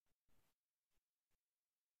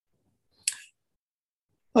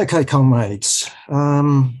Okay, comrades.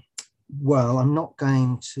 Well, I'm not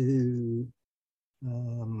going to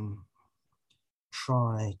um,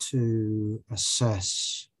 try to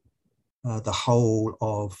assess the whole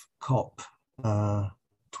of COP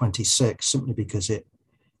 26 simply because it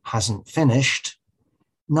hasn't finished.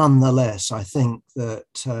 Nonetheless, I think that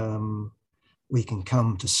we can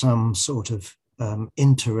come to some sort of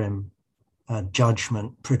interim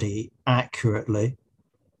judgment pretty accurately.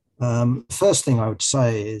 First thing I would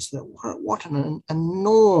say is that what an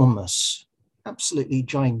enormous, absolutely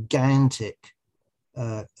gigantic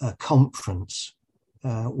conference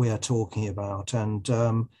we are talking about. And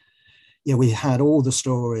yeah, we had all the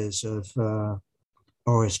stories of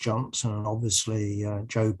Boris Johnson and obviously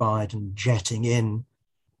Joe Biden jetting in,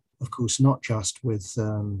 of course, not just with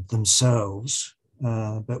themselves,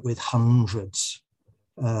 but with hundreds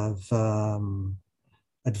of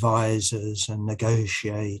advisors and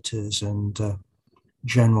negotiators and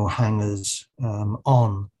general hangers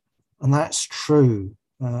on. And that's true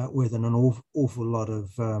with an awful lot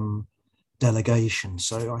of delegations.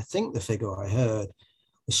 So I think the figure I heard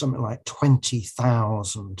was something like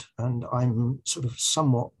 20,000. And I'm sort of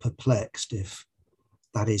somewhat perplexed if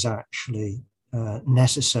that is actually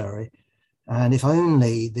necessary. And if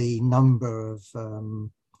only the number of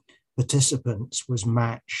participants was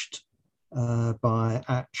matched by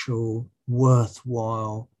actual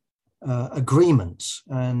worthwhile agreements.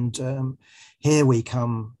 And here we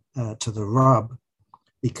come to the rub,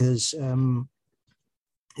 because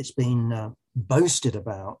it's been boasted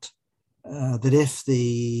about that if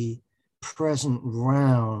the present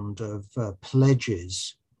round of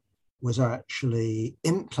pledges was actually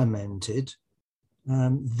implemented,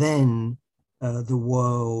 then the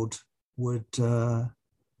world would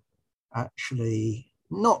actually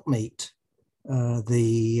not meet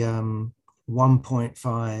the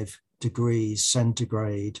 1.5 degrees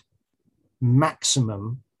centigrade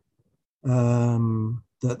maximum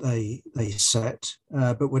that they set,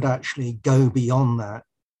 but would actually go beyond that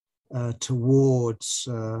towards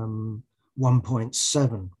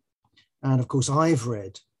 1.7. And of course, I've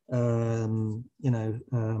read,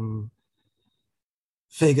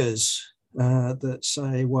 figures that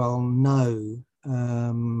say, well, no,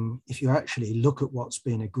 if you actually look at what's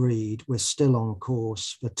been agreed, we're still on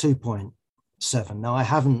course for 2.7. Now, I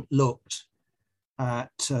haven't looked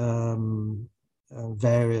at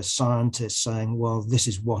various scientists saying, well, this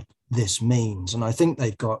is what this means. And I think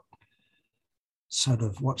they've got sort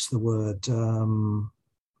of, what's the word,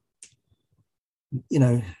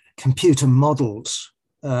 computer models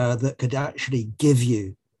that could actually give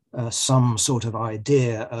you some sort of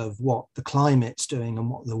idea of what the climate's doing and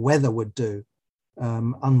what the weather would do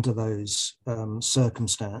under those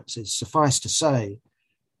circumstances. Suffice to say,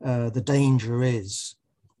 the danger is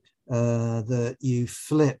that you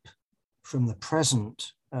flip from the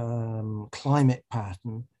present climate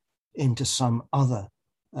pattern into some other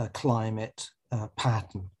climate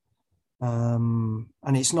pattern. And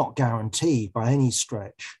it's not guaranteed by any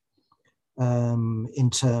stretch in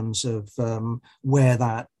terms of where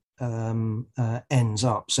that ends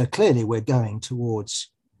up. So clearly we're going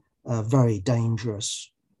towards very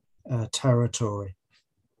dangerous territory.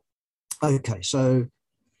 Okay, so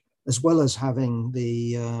as well as having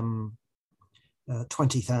the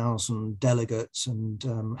 20,000 delegates and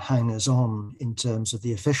hangers on in terms of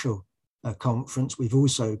the official conference, we've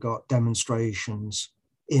also got demonstrations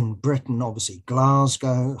in Britain, obviously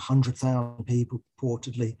Glasgow, 100,000 people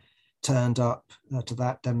purportedly turned up to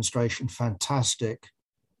that demonstration. Fantastic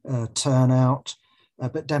turnout,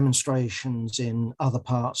 but demonstrations in other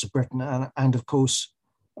parts of Britain and of course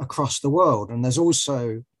across the world. And there's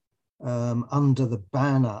also under the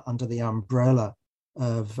banner, under the umbrella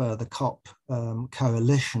of the COP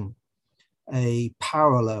coalition, a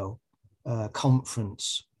parallel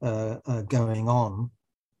conference going on.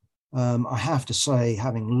 I have to say,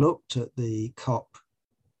 having looked at the COP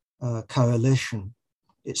coalition,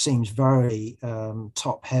 it seems very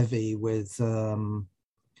top heavy with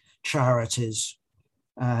charities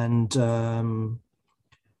and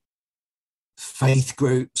faith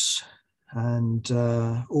groups and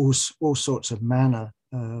all sorts of manner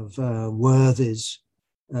of worthies.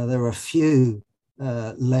 There are a few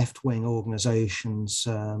left-wing organizations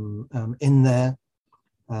in there.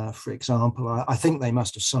 For example, I think they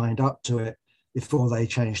must have signed up to it before they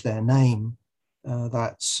changed their name.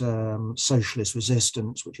 That's Socialist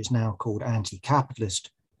Resistance, which is now called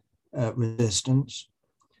Anti-Capitalist Resistance.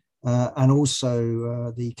 And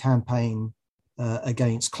also the Campaign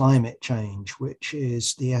Against Climate Change, which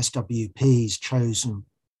is the SWP's chosen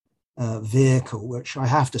vehicle, which I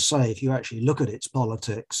have to say, if you actually look at its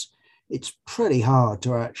politics, it's pretty hard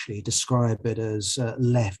to actually describe it as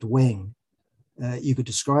left wing. You could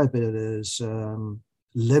describe it as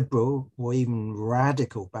liberal or even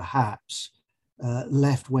radical, perhaps.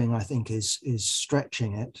 Left wing, I think, is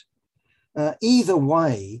stretching it. Either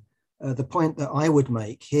way, the point that I would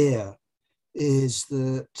make here is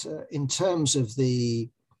that in terms of the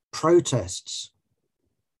protests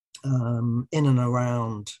in and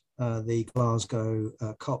around the Glasgow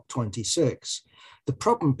COP26, the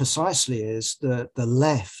problem precisely is that the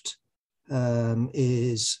left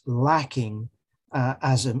is lacking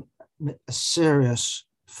as a serious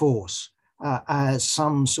force, as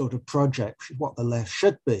some sort of project, what the left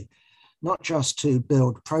should be, not just to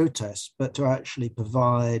build protests, but to actually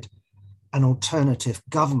provide an alternative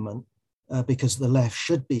government, because the left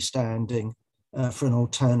should be standing for an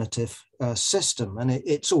alternative system. And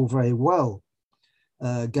it's all very well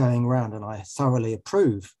going around, and I thoroughly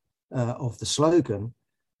approve of the slogan,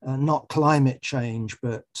 not climate change,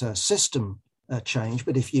 but system change.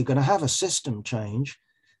 But if you're going to have a system change,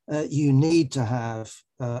 you need to have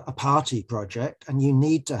a party project, and you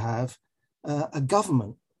need to have a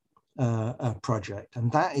government project. And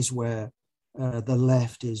that is where the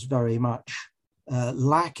left is very much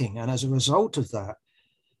lacking. And as a result of that,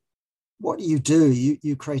 what you do,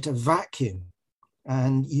 you create a vacuum,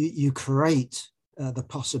 and you create the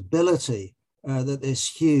possibility that this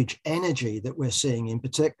huge energy that we're seeing, in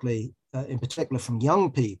particular from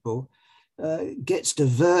young people, gets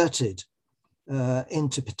diverted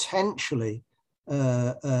into potentially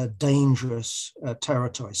dangerous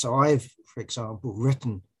territory. So I've, for example,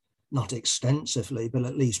 written, not extensively, but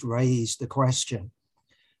at least raised the question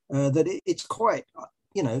that it's quite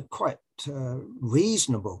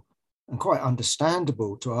reasonable and quite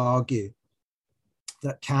understandable to argue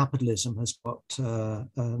that capitalism has got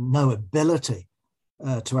no ability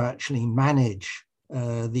to actually manage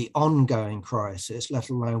the ongoing crisis, let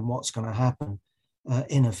alone what's going to happen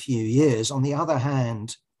in a few years. On the other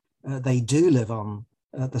hand, they do live on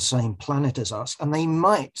the same planet as us, and they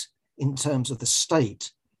might, in terms of the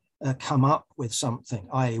state, come up with something,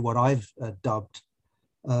 i.e. what I've dubbed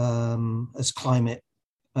as climate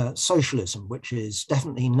socialism, which is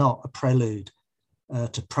definitely not a prelude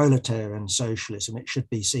to proletarian socialism. It should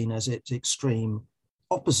be seen as its extreme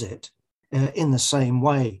opposite, in the same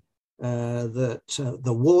way that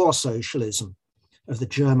the war socialism of the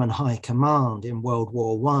German High Command in World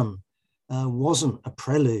War I wasn't a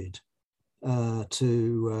prelude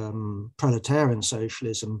to proletarian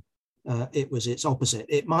socialism. It was its opposite.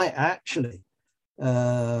 It might actually,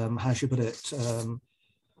 how should I put it,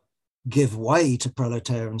 give way to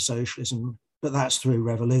proletarian socialism, but that's through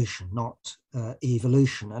revolution, not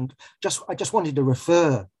evolution. And I just wanted to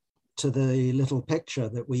refer to the little picture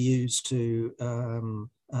that we use to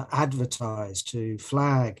advertise, to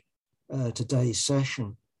flag today's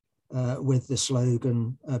session with the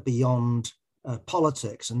slogan "Beyond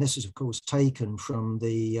Politics." And this is, of course, taken from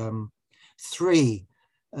the three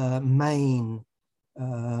main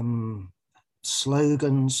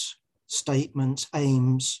slogans, statements,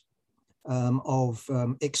 aims of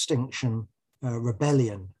Extinction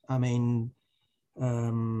Rebellion. I mean,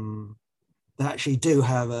 they actually do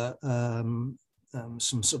have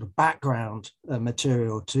some sort of background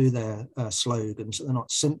material to their slogans. They're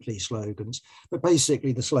not simply slogans, but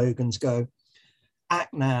basically the slogans go: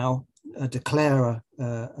 act now, declare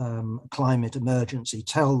a climate emergency,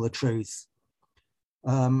 tell the truth.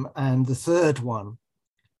 And the third one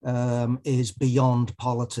is beyond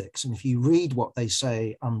politics. And if you read what they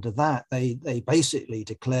say under that, they basically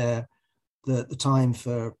declare that the time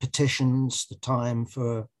for petitions, the time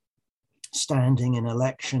for standing in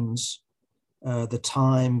elections, the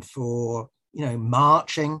time for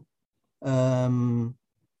marching,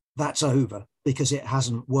 that's over, because it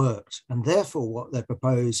hasn't worked. And therefore what they're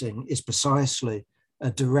proposing is precisely a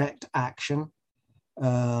direct action,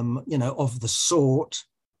 of the sort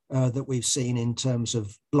that we've seen in terms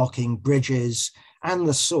of blocking bridges, and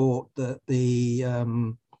the sort that the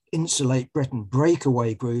Insulate Britain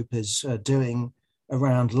breakaway group is doing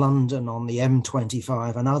around London on the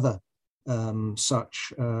M25 and other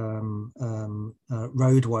such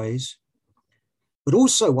roadways. But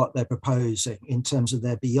also what they're proposing in terms of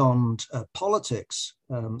their beyond politics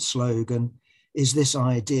slogan is this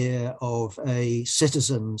idea of a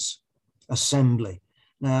citizens' assembly.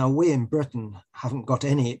 Now, we in Britain haven't got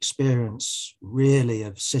any experience really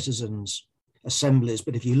of citizens' assemblies,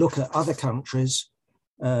 but if you look at other countries,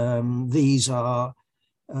 these are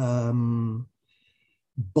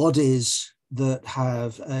bodies that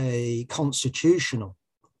have a constitutional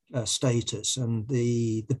status. And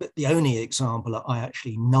the only example that I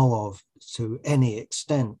actually know of to any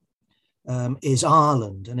extent is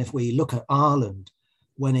Ireland. And if we look at Ireland,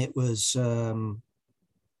 when it was,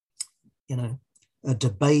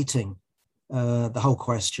 debating the whole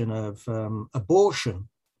question of abortion,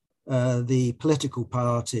 the political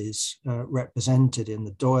parties represented in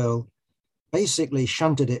the Dáil basically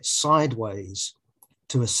shunted it sideways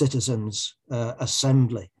to a citizens'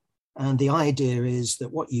 assembly. And the idea is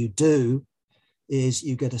that what you do is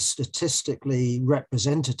you get a statistically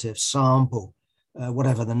representative sample,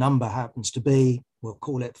 whatever the number happens to be, we'll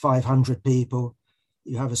call it 500 people.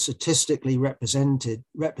 You have a statistically representative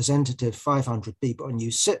 500 people, and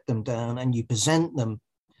you sit them down and you present them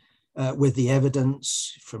with the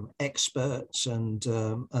evidence from experts and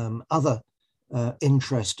other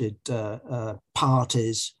interested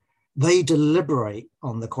parties. They deliberate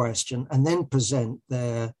on the question and then present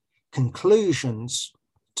their conclusions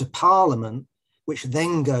to Parliament, which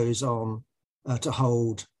then goes on to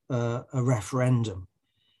hold a referendum.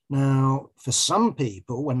 Now, for some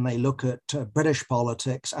people, when they look at British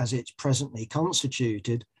politics as it's presently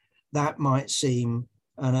constituted, that might seem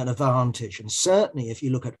an advantage. And certainly if you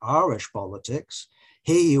look at Irish politics,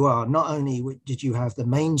 here you are, not only did you have the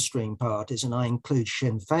mainstream parties, and I include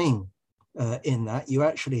Sinn Féin in that, you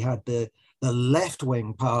actually had the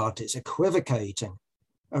left-wing parties equivocating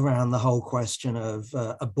around the whole question of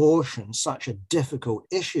abortion. Such a difficult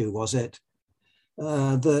issue was it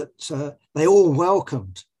that they all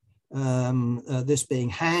welcomed this being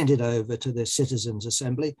handed over to the Citizens'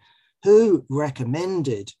 Assembly, who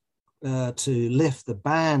recommended to lift the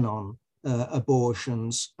ban on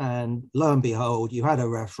abortions. And lo and behold, you had a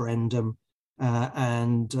referendum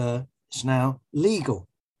and it's now legal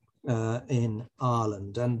in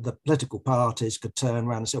Ireland. And the political parties could turn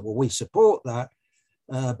around and say, well, we support that,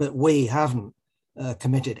 but we haven't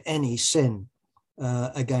committed any sin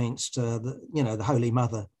against the Holy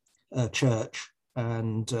Mother Church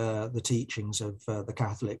and the teachings of the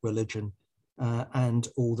Catholic religion and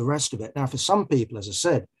all the rest of it. Now, for some people, as I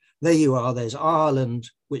said, there you are, there's Ireland,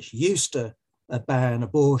 which used to ban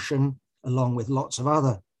abortion, along with lots of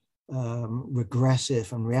other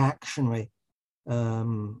regressive and reactionary,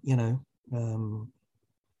 the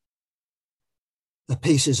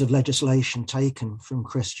pieces of legislation taken from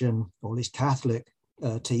Christian, or at least Catholic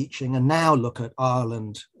teaching. And now look at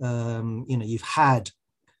Ireland. You've had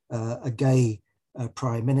a gay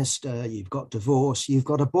prime minister, you've got divorce, you've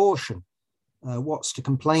got abortion. What's to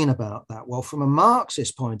complain about that? Well, from a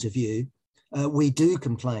Marxist point of view, we do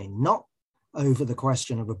complain, not over the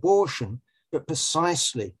question of abortion, but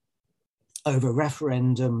precisely over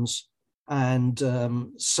referendums and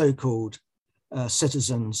so-called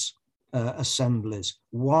citizens' assemblies.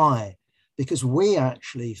 Why? Because we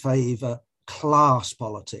actually favour class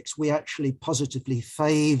politics. We actually positively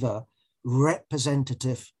favour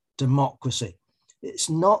representative democracy. It's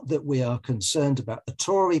not that we are concerned about the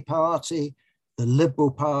Tory party, the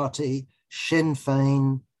Liberal Party, Sinn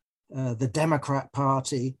Féin, the Democrat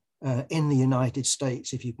Party in the United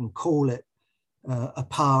States, if you can call it a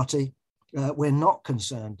party. We're not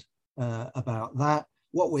concerned about that.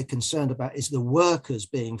 What we're concerned about is the workers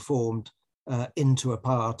being formed into a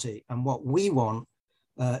party. And what we want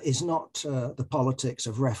is not the politics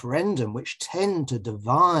of referendum, which tend to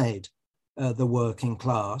divide the working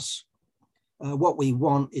class. What we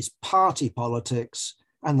want is party politics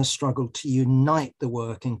and the struggle to unite the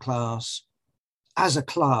working class as a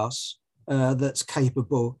class that's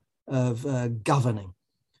capable of governing.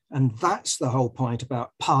 And that's the whole point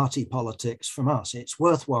about party politics from us. It's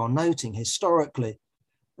worthwhile noting historically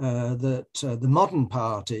that the modern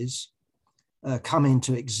parties come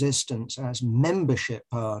into existence as membership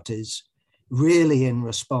parties, really in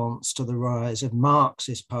response to the rise of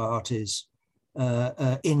Marxist parties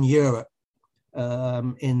in Europe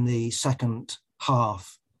in the second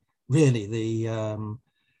half, really the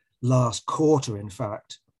last quarter, in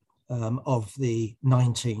fact, of the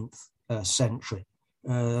 19th century.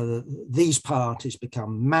 These parties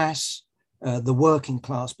become mass, the working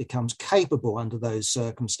class becomes capable under those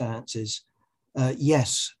circumstances,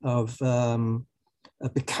 of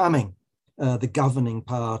becoming the governing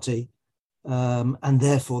party, and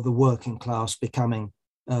therefore the working class becoming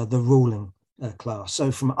the ruling class.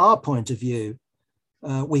 So from our point of view,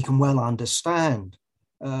 we can well understand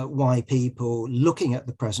why people looking at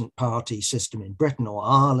the present party system in Britain or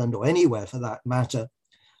Ireland or anywhere for that matter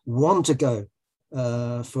want to go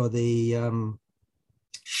for the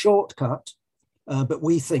shortcut, but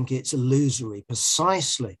we think it's illusory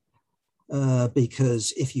precisely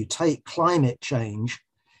because if you take climate change,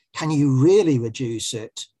 can you really reduce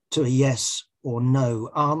it to a yes or no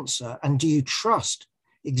answer? And do you trust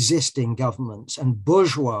existing governments and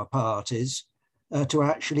bourgeois parties to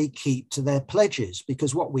actually keep to their pledges.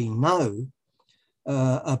 Because what we know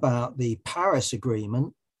about the Paris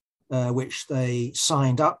Agreement, which they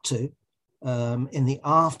signed up to in the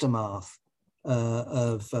aftermath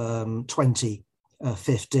of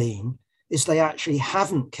 2015, is they actually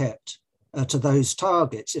haven't kept to those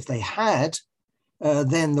targets. If they had,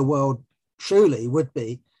 then the world truly would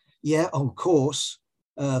be, on course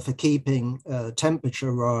for keeping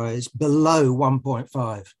temperature rise below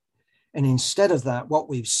 1.5. And instead of that, what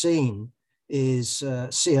we've seen is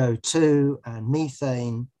CO2 and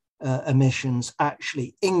methane emissions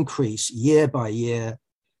actually increase year by year.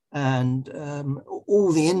 And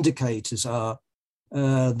all the indicators are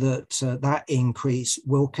that increase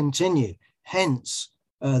will continue. Hence,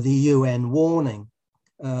 the UN warning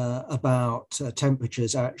about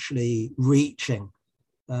temperatures actually reaching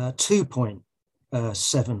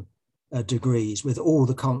 2.7 degrees, with all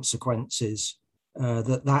the consequences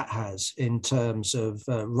that has in terms of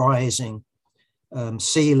rising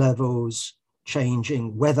sea levels,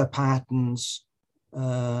 changing weather patterns,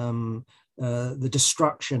 the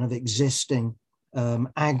destruction of existing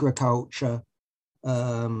agriculture,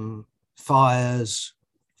 fires,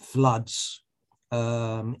 floods,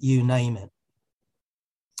 you name it.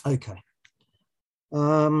 Okay.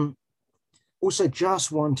 Also,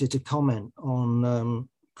 just wanted to comment on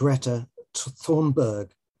Greta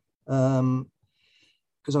Thunberg,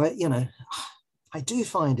 because I do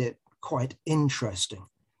find it quite interesting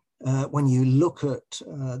when you look at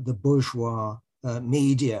the bourgeois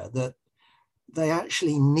media, that they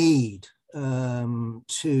actually need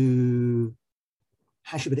to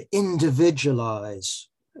individualize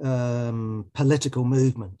political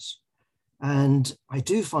movements. And I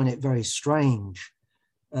do find it very strange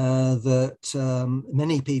that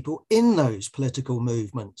many people in those political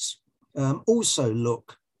movements also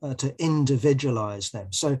look to individualize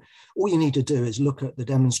them. So all you need to do is look at the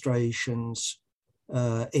demonstrations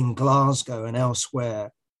in Glasgow and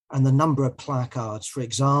elsewhere, and the number of placards, for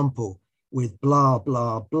example, with blah,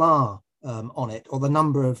 blah, blah on it, or the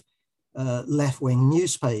number of left-wing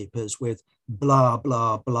newspapers with blah,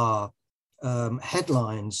 blah, blah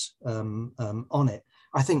headlines on it,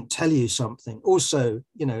 I think tell you something. Also,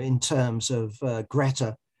 in terms of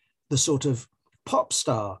Greta, the sort of pop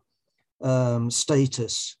star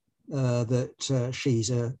status that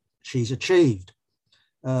she's achieved.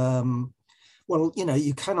 Well,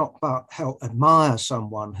 you cannot but help admire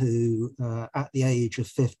someone who, at the age of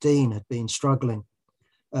 15, had been struggling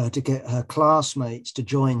to get her classmates to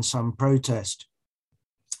join some protest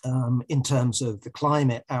in terms of the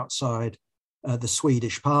climate outside the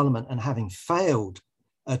Swedish Parliament, and having failed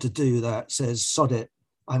to do that, says, sod it,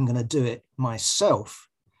 I'm going to do it myself.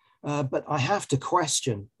 But I have to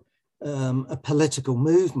question a political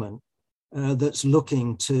movement that's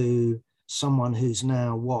looking to someone who's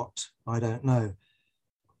now what, I don't know,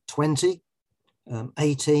 20,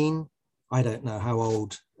 18, I don't know how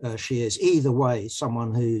old she is. Either way,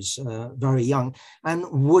 someone who's very young and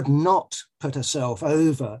would not put herself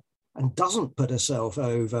over, and doesn't put herself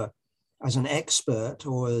over as an expert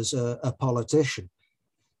or as a politician.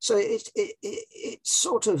 So it's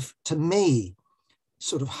sort of, to me,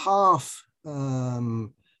 sort of half,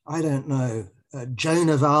 I don't know, Joan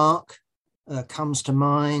of Arc comes to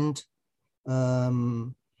mind,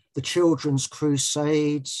 the Children's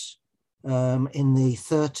Crusades in the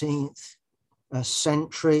 13th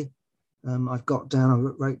century. I wrote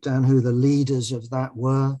down who the leaders of that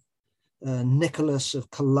were. Nicholas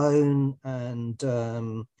of Cologne and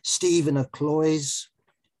Stephen of Cloyes.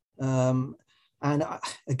 And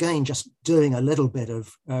again, just doing a little bit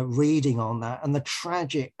of reading on that and the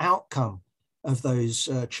tragic outcome of those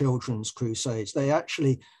children's crusades. They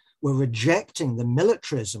actually were rejecting the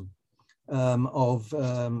militarism of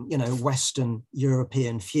Western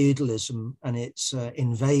European feudalism and its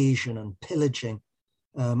invasion and pillaging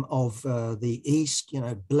of the East,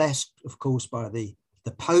 blessed, of course, by the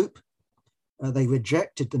Pope. They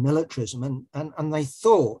rejected the militarism and they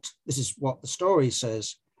thought, this is what the story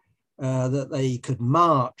says, that they could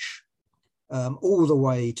march all the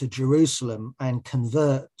way to Jerusalem and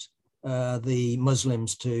convert the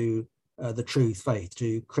Muslims to the true faith,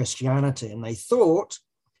 to Christianity. And they thought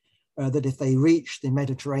that if they reached the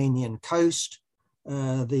Mediterranean coast,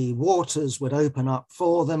 the waters would open up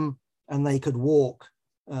for them and they could walk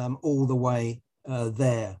all the way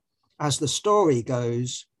there. As the story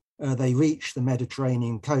goes, they reached the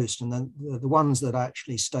Mediterranean coast, and then the ones that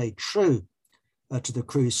actually stayed true to the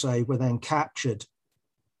crusade were then captured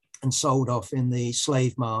and sold off in the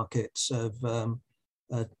slave markets of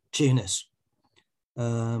Tunis.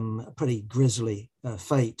 A pretty grisly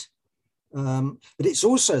fate. But it's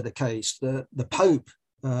also the case that the Pope,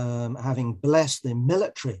 having blessed the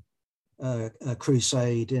military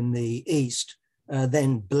crusade in the East,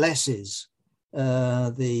 then blesses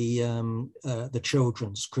the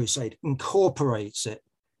children's crusade, incorporates it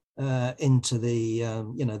into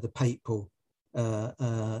the papal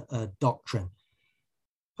doctrine.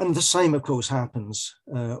 And the same, of course, happens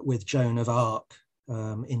with Joan of Arc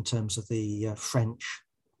in terms of the French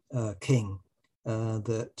king,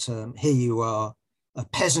 that here you are, a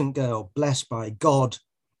peasant girl blessed by God,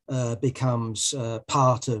 becomes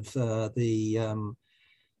part of the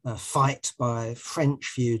fight by French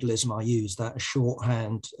feudalism. I use that as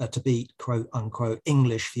shorthand to beat quote unquote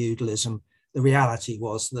English feudalism. The reality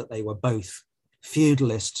was that they were both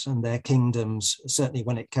feudalists, and their kingdoms, certainly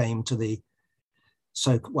when it came to the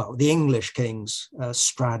English kings,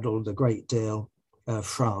 straddled a great deal of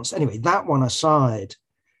France. Anyway, that one aside,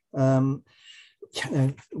 what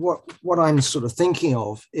I'm sort of thinking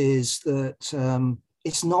of is that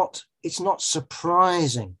it's not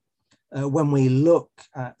surprising when we look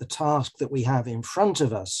at the task that we have in front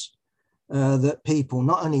of us, that people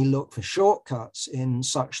not only look for shortcuts in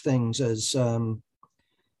such things as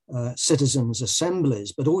citizens'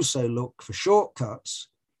 assemblies, but also look for shortcuts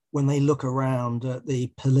when they look around at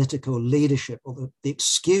the political leadership, or the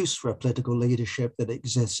excuse for a political leadership that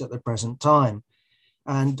exists at the present time,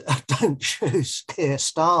 and don't choose Keir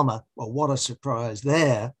Starmer. Well, what a surprise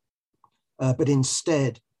there. But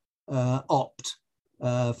instead opt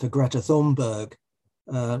for Greta Thunberg,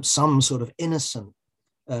 some sort of innocent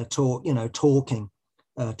talking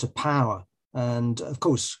to power. And of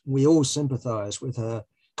course, we all sympathize with her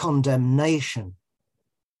condemnation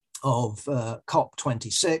of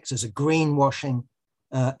COP26 as a greenwashing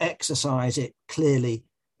exercise. It clearly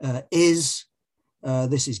is.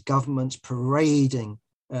 This is governments parading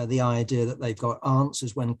the idea that they've got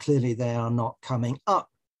answers when clearly they are not coming up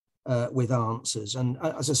with answers. And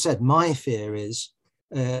as I said, my fear is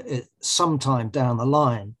sometime down the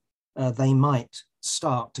line, they might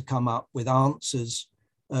start to come up with answers,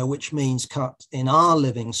 which means cuts in our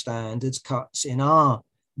living standards, cuts in our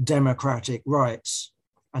democratic rights,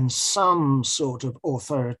 and some sort of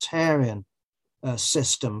authoritarian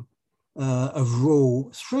system of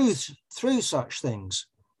rule through such things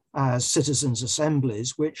as citizens'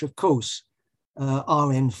 assemblies, which of course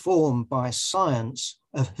are informed by science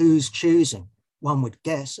of who's choosing. One would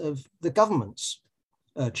guess of the government's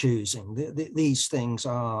choosing. These things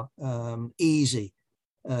are easy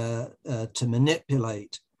to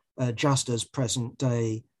manipulate, just as present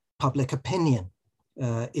day public opinion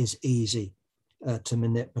is easy to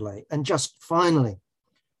manipulate. And just finally,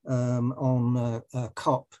 on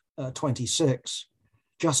COP26,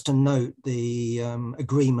 just to note the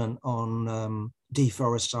agreement on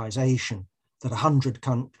deforestation, that 100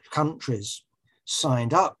 countries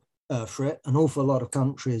signed up for it. An awful lot of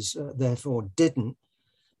countries therefore didn't.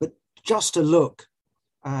 But just to look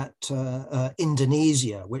at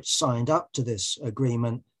Indonesia, which signed up to this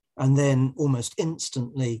agreement and then almost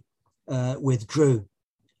instantly withdrew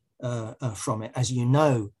from it. As you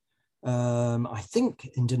know, I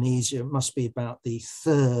think Indonesia must be about the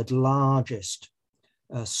third largest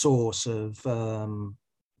source of, how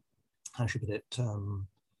should I put it,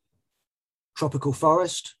 tropical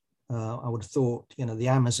forest. I would have thought, the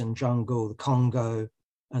Amazon jungle, the Congo,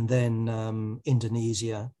 and then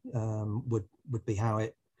Indonesia would be how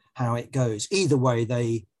it goes. Either way,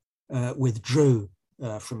 they withdrew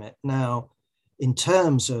from it. Now, in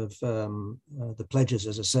terms of the pledges,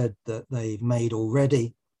 as I said, that they've made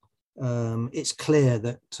already, it's clear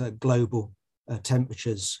that global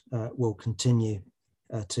temperatures will continue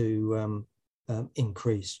to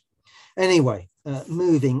increase. Anyway,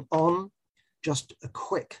 moving on, just a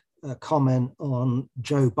quick comment on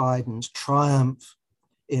Joe Biden's triumph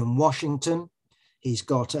in Washington. He's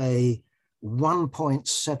got a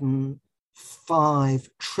 $1.75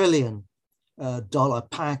 trillion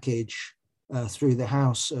package through the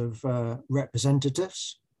House of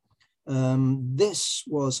Representatives. This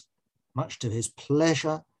was, much to his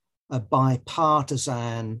pleasure, a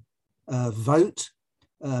bipartisan vote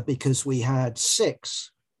because we had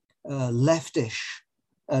 6 leftish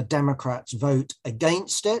Democrats vote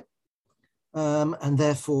against it. And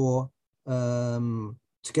therefore, to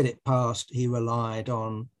get it passed, he relied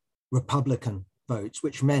on Republican votes,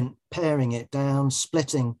 which meant paring it down,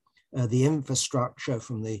 splitting the infrastructure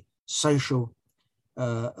from the social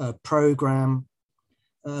program.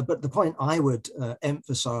 But the point I would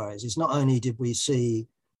emphasize is not only did we see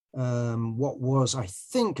what was, I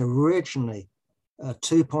think, originally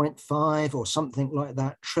 2.5 or something like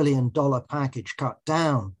that $1 trillion package cut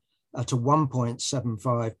down to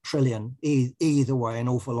 1.75 trillion, either way, an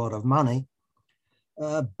awful lot of money.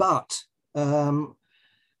 But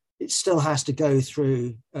it still has to go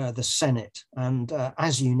through the Senate. And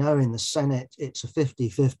as you know, in the Senate, it's a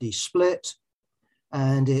 50-50 split.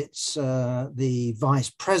 And it's the vice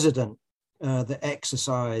president that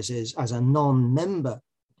exercises as a non-member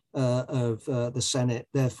of the Senate,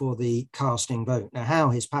 therefore the casting vote. Now, how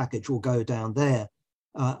his package will go down there,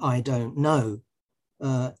 I don't know.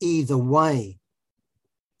 Either way,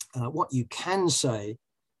 what you can say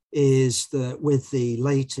is that with the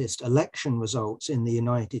latest election results in the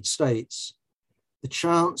United States, the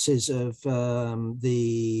chances of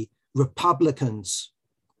the Republicans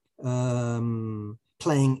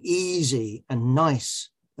playing easy and nice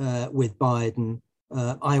with Biden,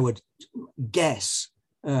 I would guess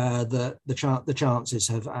that the chances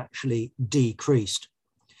have actually decreased.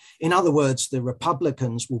 In other words, the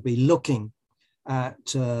Republicans will be looking at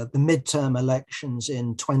the midterm elections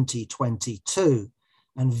in 2022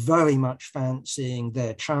 and very much fancying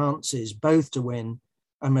their chances both to win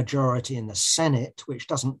a majority in the Senate, which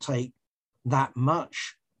doesn't take that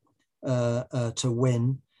much to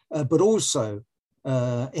win, but also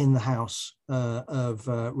in the House of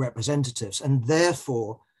Representatives, and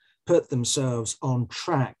therefore put themselves on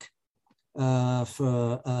track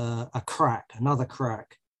for another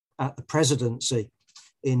crack at the presidency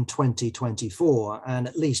in 2024. And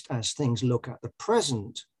at least as things look at the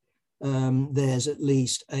present, there's at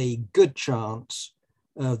least a good chance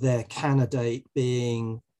of their candidate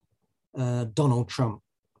being Donald Trump.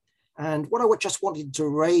 And what I just wanted to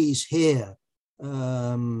raise here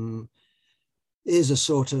is a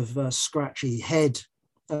sort of scratchy head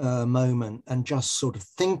moment and just sort of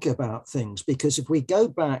think about things. Because if we go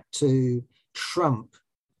back to Trump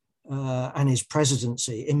and his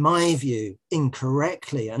presidency, in my view,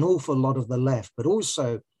 incorrectly, an awful lot of the left, but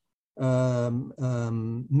also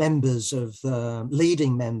leading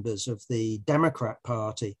members of the Democrat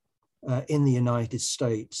Party in the United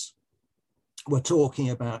States were talking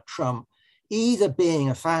about Trump either being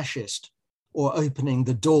a fascist or opening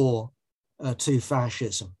the door to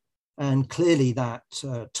fascism. And clearly that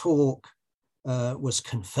talk was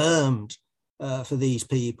confirmed for these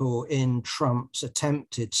people in Trump's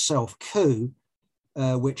attempted self-coup,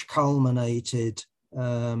 which culminated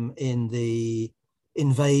in the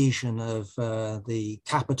invasion of the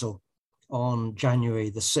Capitol on January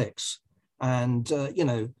the 6th. And,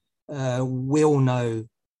 we all know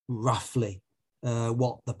roughly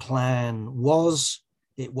what the plan was.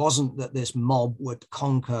 It wasn't that this mob would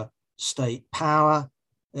conquer state power.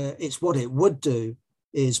 It's what it would do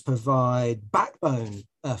is provide backbone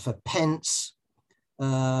for Pence,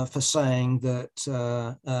 for saying that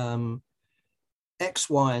X,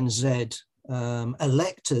 Y, and Z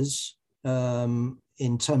electors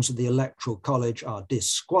in terms of the Electoral College are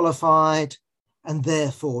disqualified, and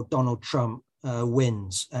therefore Donald Trump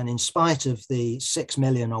wins. And in spite of the 6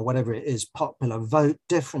 million or whatever it is popular vote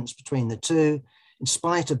difference between the two, in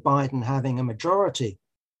spite of Biden having a majority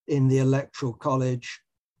in the Electoral College,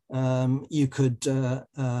 you could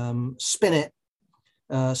spin it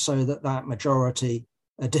so that that majority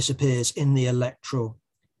disappears in the Electoral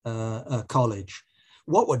College.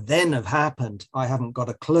 What would then have happened? I haven't got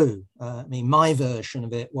a clue. My version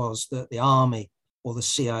of it was that the army or the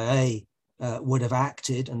CIA would have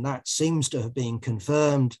acted, and that seems to have been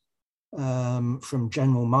confirmed from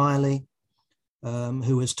General Milley,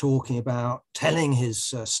 who was talking about telling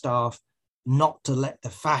his staff not to let the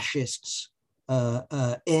fascists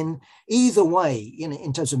in. Either way,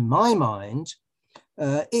 in terms of my mind,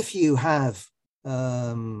 if you have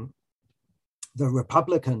the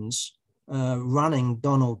Republicans running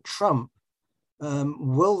Donald Trump,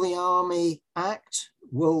 will the army act?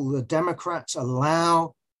 Will the Democrats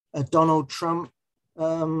allow Donald Trump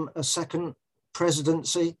a second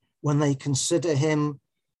presidency when they consider him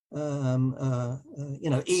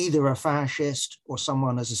either a fascist or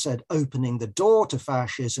someone, as I said, opening the door to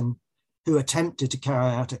fascism, who attempted to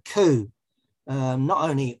carry out a coup, not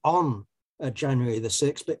only on January the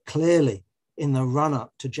 6th, but clearly in the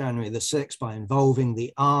run-up to January the 6th by involving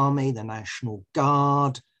the army, the National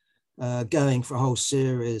Guard, going for a whole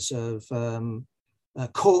series of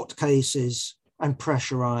court cases and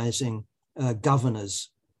pressurizing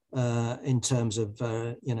governors in terms of,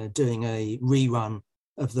 doing a rerun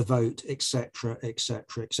of the vote, etc.,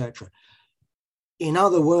 etc., etc. In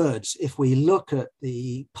other words, if we look at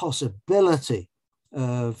the possibility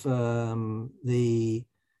of the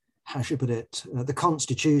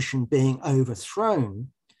Constitution being overthrown,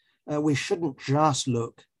 we shouldn't just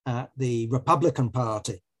look at the Republican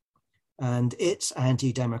Party and its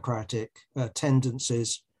anti-democratic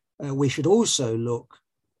tendencies, we should also look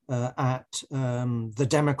at the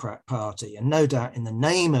Democrat Party. And no doubt in the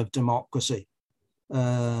name of democracy,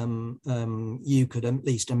 you could at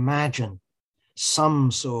least imagine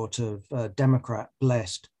some sort of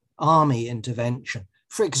Democrat-blessed army intervention.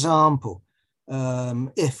 For example,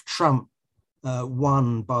 if Trump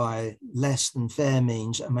won by less than fair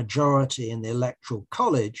means a majority in the Electoral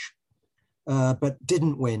College, but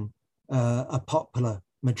didn't win a popular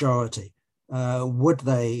majority, would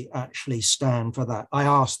they actually stand for that? I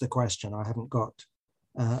asked the question. I haven't got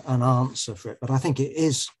an answer for it, but I think it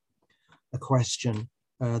is a question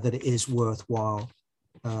that it is worthwhile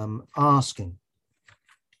asking.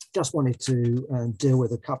 Just wanted to deal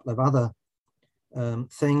with a couple of other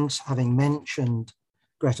things, having mentioned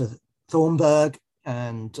Greta Thunberg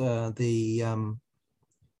and the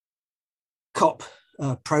COP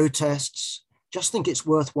protests. Just think it's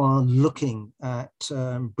worthwhile looking at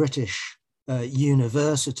British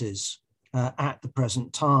universities at the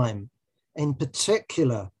present time, in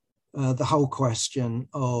particular the whole question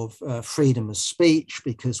of freedom of speech,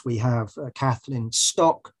 because we have Kathleen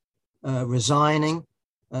Stock resigning,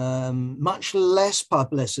 much less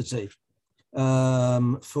publicity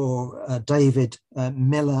for David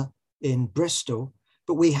Miller in Bristol,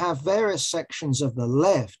 but we have various sections of the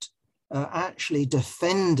left actually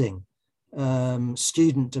defending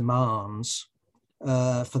student demands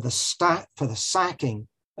for the sacking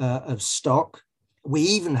of Stock. We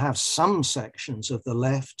even have some sections of the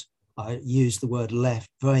left, I use the word left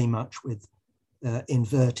very much with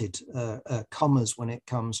inverted commas when it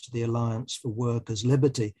comes to the Alliance for Workers'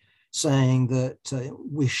 Liberty, saying that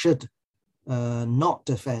we should not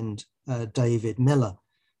defend David Miller.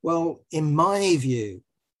 Well, in my view,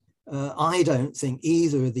 I don't think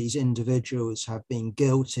either of these individuals have been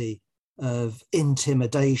guilty of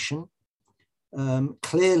intimidation.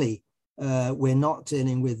 Clearly, we're not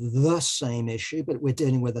dealing with the same issue, but we're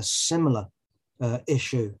dealing with a similar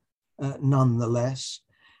issue nonetheless.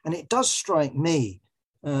 And it does strike me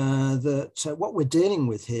that what we're dealing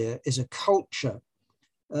with here is a culture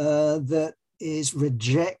that is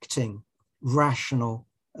rejecting rational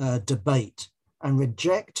debate and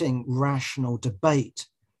rejecting rational debate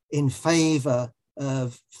in favor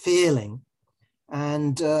of feeling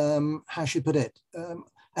and, how should you put it,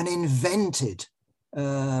 an invented,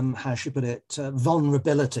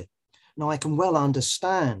 vulnerability. Now, I can well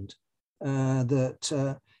understand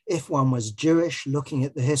that if one was Jewish, looking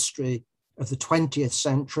at the history of the 20th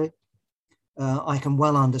century, I can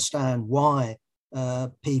well understand why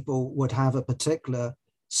people would have a particular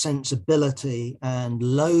sensibility and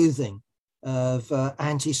loathing of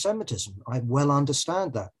anti-Semitism. I well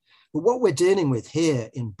understand that. But what we're dealing with here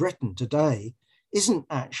in Britain today isn't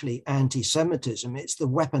actually anti-Semitism, it's the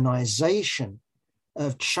weaponization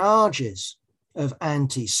of charges of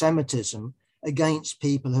anti-Semitism against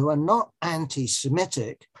people who are not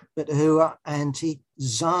anti-Semitic, but who are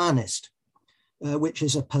anti-Zionist, which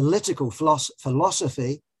is a political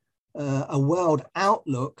philosophy, a world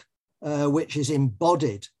outlook, which is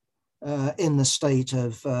embodied in the state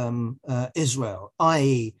of Israel,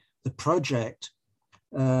 i.e. the project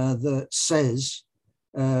that says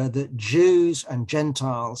that Jews and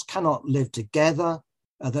Gentiles cannot live together,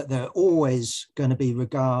 that they're always going to be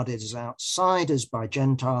regarded as outsiders by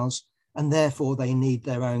Gentiles, and therefore they need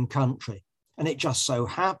their own country. And it just so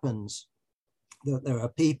happens that there are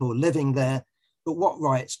people living there, but what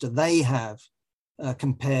rights do they have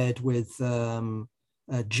compared with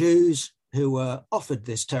Jews who were offered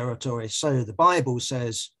this territory? So the Bible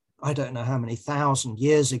says, I don't know how many thousand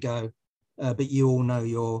years ago, but you all know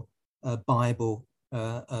your Bible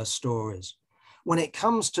stories. When it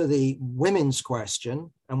comes to the women's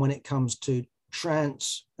question and when it comes to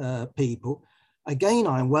trans people, again,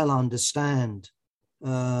 I well understand,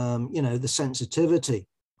 the sensitivity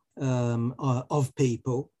of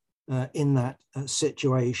people in that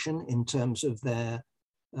situation in terms of their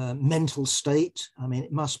mental state. I mean,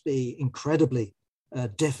 it must be incredibly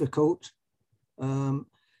difficult,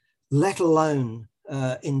 let alone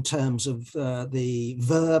in terms of the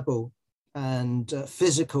verbal and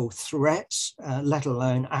physical threats, let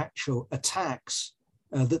alone actual attacks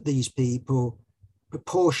that these people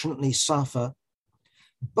proportionately suffer.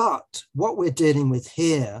 But what we're dealing with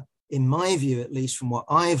here, in my view, at least from what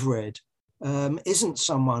I've read, isn't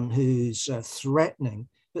someone who's threatening,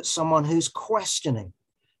 but someone who's questioning.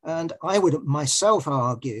 And I would myself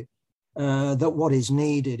argue that what is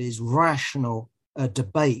needed is rational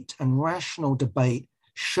debate, and rational debate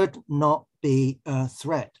should not be a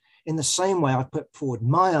threat. In the same way I put forward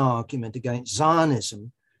my argument against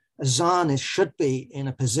Zionism, a Zionist should be in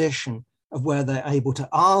a position of where they're able to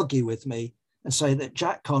argue with me and say that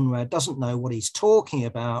Jack Conrad doesn't know what he's talking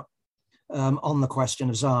about on the question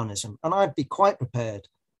of Zionism. And I'd be quite prepared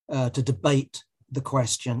to debate the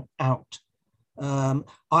question out.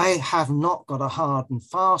 I have not got a hard and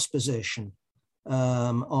fast position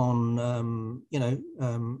on,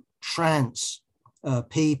 trans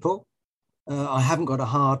people. I haven't got a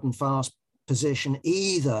hard and fast position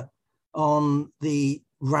either on the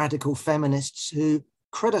radical feminists who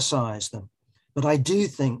criticize them. But I do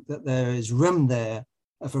think that there is room there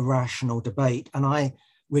for rational debate. And I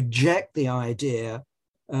reject the idea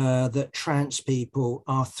that trans people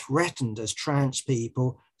are threatened as trans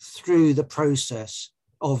people through the process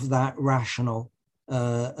of that rational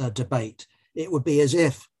debate. It would be as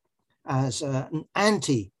if, as an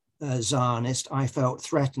anti-Zionist, I felt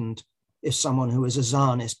threatened if someone who was a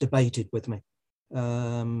Zionist debated with me.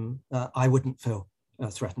 I wouldn't feel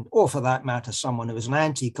threatened. Or for that matter, someone who was an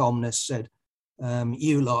anti-communist said,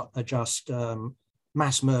 you lot are just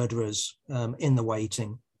mass murderers in the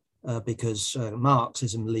waiting because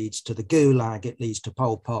Marxism leads to the Gulag, it leads to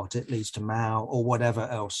Pol Pot, it leads to Mao, or whatever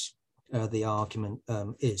else the argument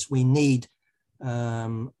is. We need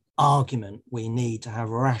argument. We need to have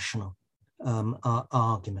rational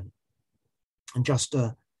argument. And just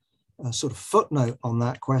a sort of footnote on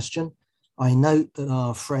that question, I note that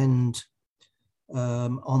our friend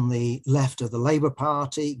on the left of the Labour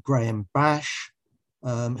Party, Graham Bash,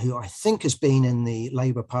 who I think has been in the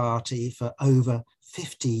Labour Party for over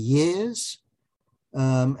 50 years,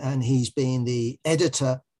 and he's been the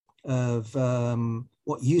editor of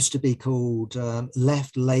what used to be called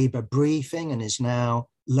Left Labour Briefing and is now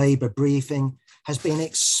Labour Briefing, has been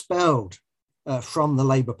expelled from the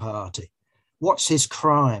Labour Party. What's his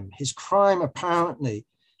crime? His crime apparently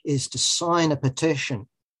is to sign a petition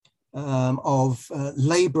of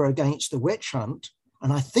Labour against the witch hunt.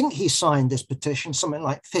 And I think he signed this petition something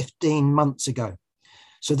like 15 months ago.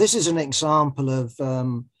 So this is an example of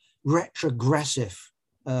retrogressive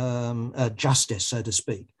justice, so to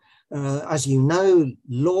speak. As you know,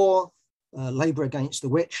 Labour against the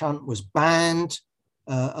witch hunt was banned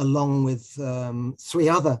along with 3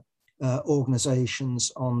 other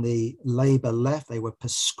organisations on the Labour left. They were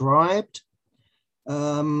proscribed.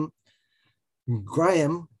 Graham,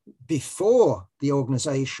 before the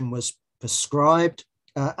organisation was proscribed,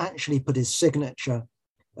 actually put his signature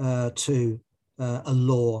to a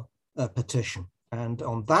law petition. And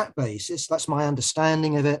on that basis, that's my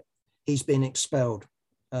understanding of it, he's been expelled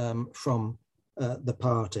from the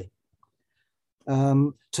party.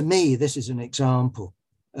 To me, this is an example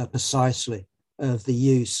precisely of the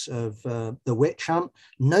use of the witch hunt.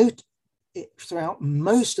 Note throughout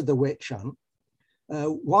most of the witch hunt,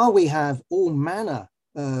 while we have all manner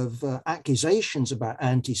of accusations about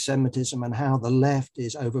anti-Semitism and how the left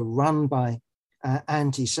is overrun by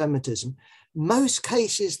anti-Semitism, most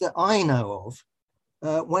cases that I know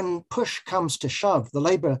of, when push comes to shove, the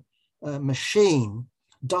Labour machine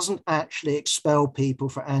doesn't actually expel people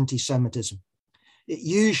for anti-Semitism. It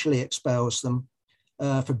usually expels them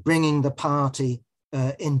for bringing the party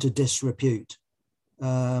into disrepute,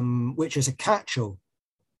 which is a catch-all,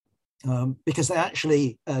 because they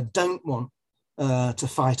actually don't want to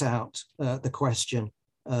fight out the question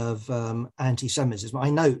of anti-Semitism. I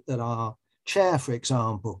note that our chair, for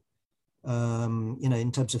example,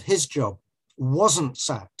 in terms of his job, wasn't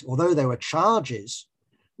sacked, although there were charges,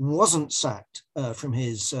 wasn't sacked from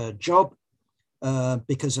his job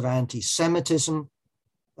because of anti-Semitism,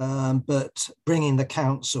 but bringing the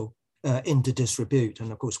council into disrepute.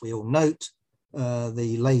 And of course, we all note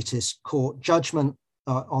the latest court judgment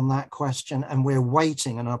on that question, and we're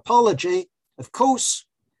waiting an apology, of course,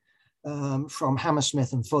 from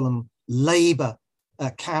Hammersmith and Fulham Labour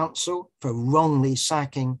Council for wrongly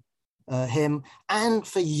sacking him, and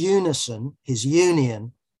for Unison, his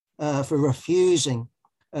union, for refusing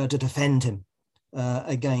to defend him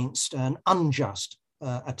against an unjust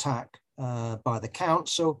attack by the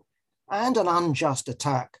council and an unjust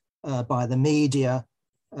attack by the media,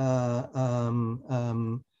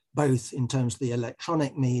 both in terms of the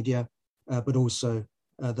electronic media, but also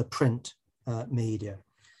the print media.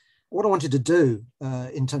 What I wanted to do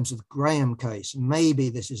in terms of the Graham case, maybe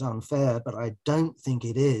this is unfair, but I don't think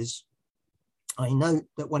it is. I note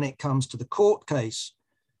that when it comes to the court case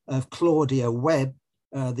of Claudia Webb,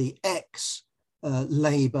 the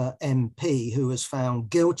ex-Labour MP who was found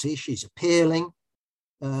guilty, she's appealing,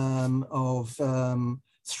 of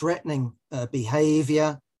threatening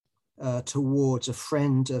behaviour towards a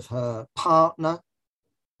friend of her partner.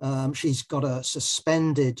 She's got a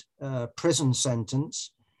suspended prison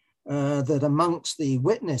sentence that amongst the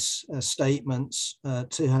witness statements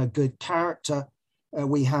to her good character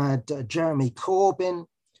we had Jeremy Corbyn,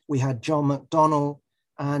 we had John McDonnell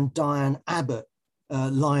and Diane Abbott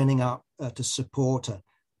lining up to support her.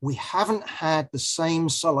 We haven't had the same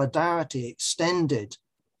solidarity extended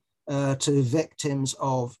to victims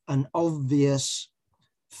of an obvious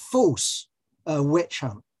false witch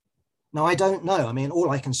hunt. Now, I don't know. I mean, all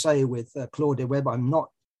I can say with Claudia Webb, I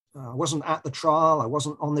wasn't at the trial. I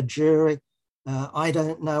wasn't on the jury. I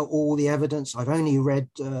don't know all the evidence. I've only read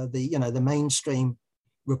the mainstream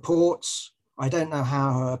reports. I don't know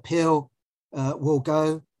how her appeal will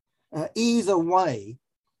go. Either way,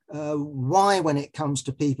 why, when it comes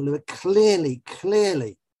to people who are clearly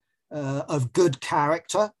of good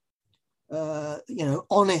character,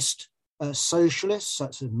 honest socialists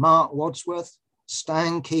such as Mark Wadsworth,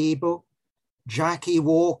 Stan Keeble, Jackie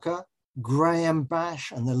Walker, Graham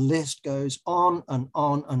Bash, and the list goes on and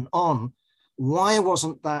on and on. Why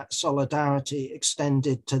wasn't that solidarity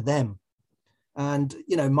extended to them? And,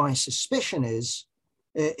 my suspicion is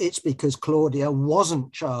it's because Claudia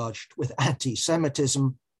wasn't charged with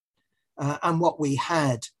anti-Semitism. And what we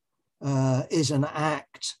had is an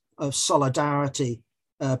act of solidarity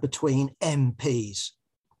between MPs.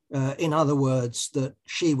 In other words, that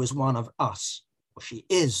she was one of us, or she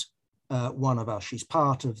is one of us. She's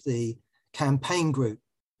part of the campaign group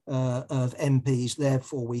of MPs,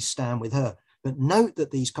 therefore we stand with her. But note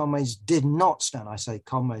that these comrades did not stand, I say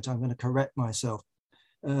comrades, I'm going to correct myself.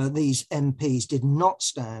 These MPs did not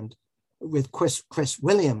stand with Chris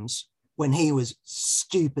Williams when he was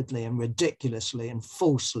stupidly and ridiculously and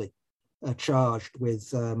falsely charged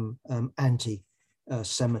with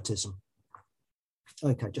anti-Semitism.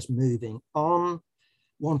 Okay, just moving on.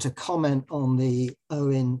 Want to comment on the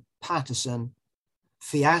Owen Paterson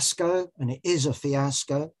fiasco, and it is a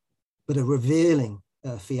fiasco, but a revealing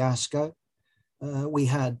fiasco. We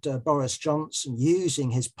had Boris Johnson using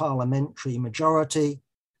his parliamentary majority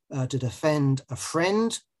to defend a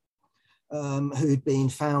friend who'd been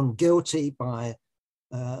found guilty by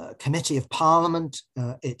a committee of parliament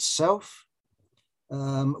itself.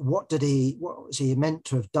 What was he meant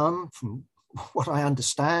to have done? From what I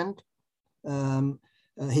understand,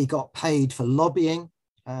 he got paid for lobbying,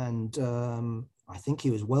 and I think he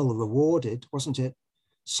was well rewarded, wasn't it?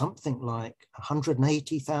 Something like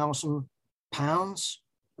 £180,000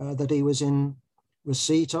 that he was in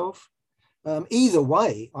receipt of. Either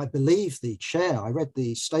way, I believe the chair, I read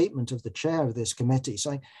the statement of the chair of this committee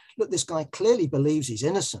saying, look, this guy clearly believes he's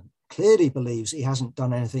innocent, clearly believes he hasn't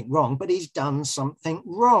done anything wrong, but he's done something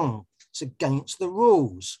wrong. It's against the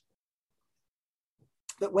rules.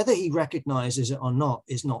 But whether he recognizes it or not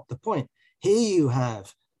is not the point. Here you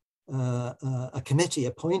have a committee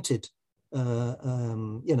appointed,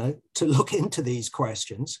 to look into these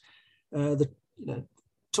questions. The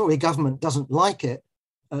Tory government doesn't like it.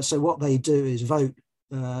 So what they do is vote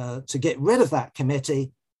to get rid of that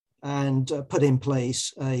committee and put in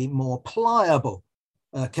place a more pliable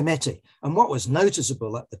committee. And what was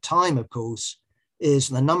noticeable at the time, of course, is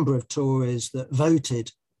the number of Tories that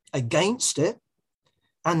voted against it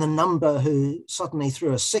and the number who suddenly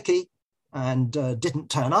threw a sickie and didn't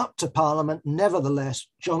turn up to Parliament. Nevertheless,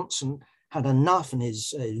 Johnson had enough, and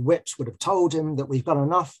his whips would have told him that we've got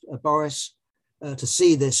enough, Boris, to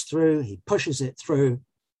see this through. He pushes it through,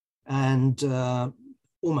 and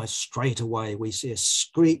almost straight away we see a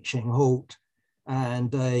screeching halt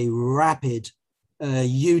and a rapid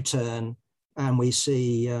U-turn, and we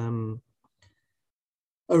see a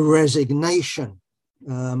resignation.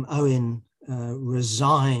 Owen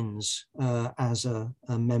resigns as a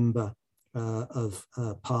member of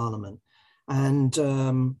Parliament. And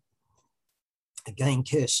again,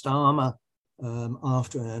 Keir Starmer,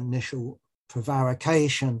 after an initial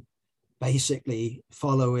prevarication, basically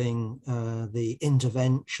following the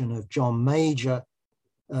intervention of John Major,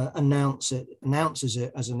 announces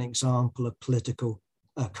it as an example of political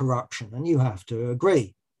corruption. And you have to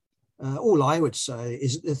agree. All I would say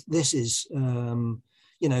is that this is,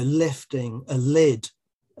 lifting a lid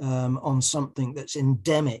on something that's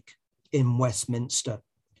endemic in Westminster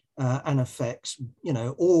and affects,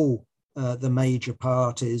 all the major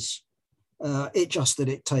parties.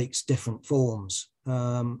 It takes different forms.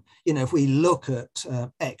 If we look at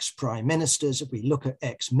ex-prime ministers, if we look at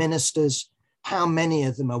ex-ministers, how many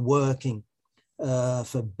of them are working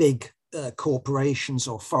for big corporations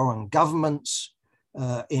or foreign governments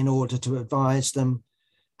in order to advise them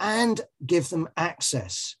and give them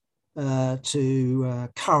access to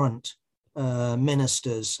current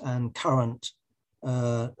ministers and current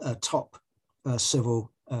top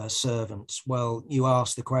civil servants? Well, you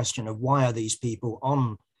ask the question of why are these people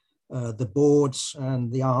on the boards,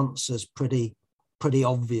 and the answer's pretty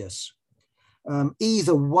obvious.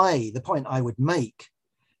 Either way, the point I would make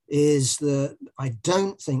is that I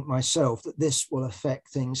don't think myself that this will affect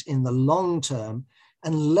things in the long term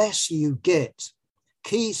unless you get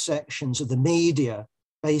key sections of the media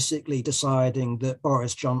basically deciding that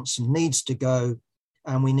Boris Johnson needs to go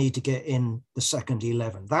and we need to get in the second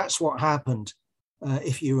 11. That's what happened,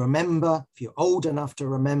 if you remember, if you're old enough to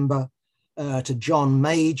remember, to John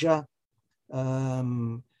Major,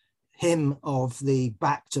 him of the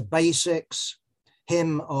Back to Basics,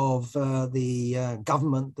 him of the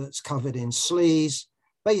government that's covered in sleaze.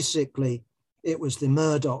 Basically, it was the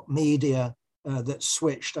Murdoch media that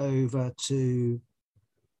switched over to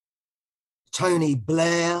Tony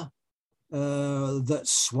Blair that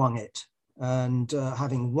swung it. And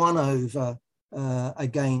having won over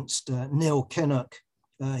against Neil Kinnock,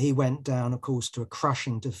 he went down, of course, to a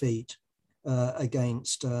crushing defeat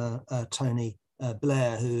against Tony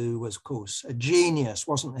Blair, who was, of course, a genius,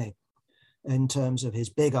 wasn't he, in terms of his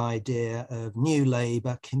big idea of New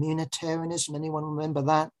Labour, communitarianism, anyone remember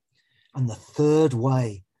that? And the third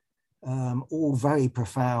way, all very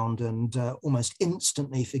profound and almost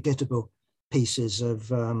instantly forgettable pieces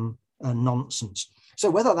of nonsense. So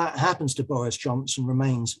whether that happens to Boris Johnson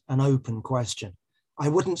remains an open question. I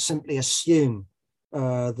wouldn't simply assume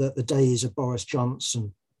that the days of Boris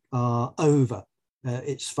Johnson are over.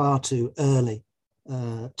 It's far too early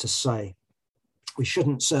to say. We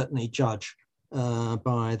shouldn't certainly judge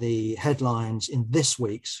by the headlines in this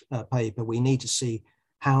week's paper. We need to see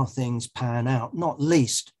how things pan out, not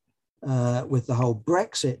least with the whole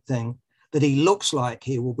Brexit thing, that he looks like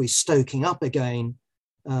he will be stoking up again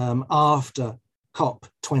after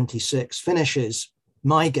COP26 finishes.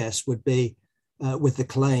 My guess would be with the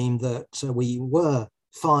claim that we were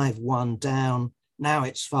 5-1 down, now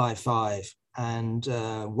it's 5-5, and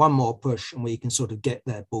one more push and we can sort of get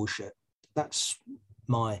their bullshit. That's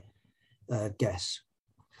my guess.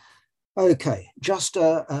 Okay, just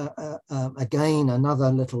again, another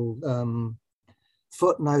little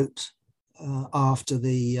footnote after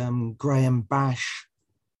the Graham Bash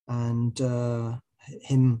and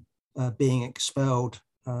him being expelled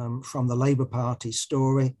from the Labour Party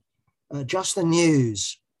story, just the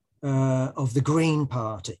news of the Green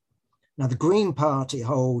Party. Now, the Green Party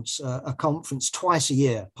holds a conference twice a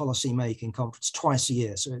year, policy-making conference twice a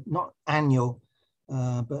year. So not annual,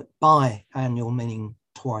 but biannual, meaning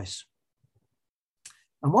twice.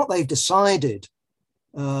 And what they've decided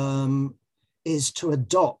is to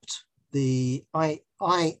adopt the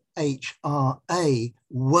IHRA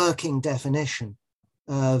working definition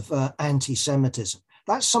of anti-Semitism.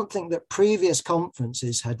 That's something that previous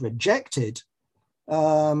conferences had rejected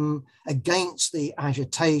against the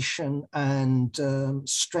agitation and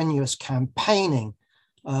strenuous campaigning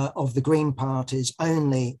of the Green Party's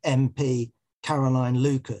only MP, Caroline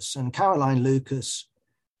Lucas. And Caroline Lucas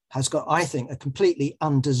has got, I think, a completely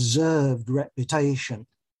undeserved reputation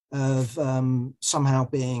of somehow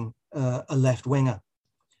being a left-winger.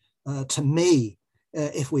 To me,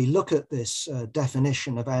 if we look at this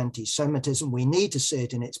definition of anti-Semitism, we need to see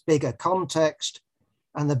it in its bigger context.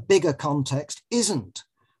 And the bigger context isn't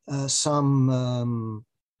some,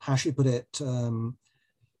 how should we put it,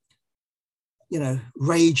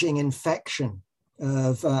 raging infection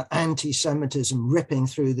of anti-Semitism ripping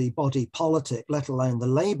through the body politic, let alone the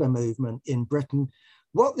Labour movement in Britain.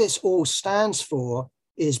 What this all stands for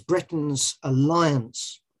is Britain's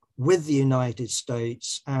alliance with the United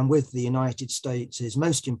States and with the United States'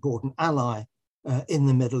 most important ally in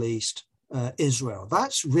the Middle East, Israel.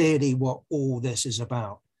 That's really what all this is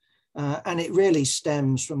about. And it really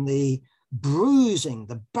stems from the bruising,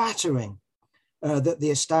 the battering that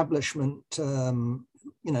the establishment,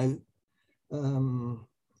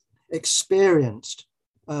 experienced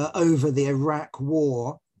over the Iraq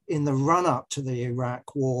war, in the run-up to the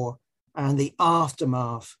Iraq war and the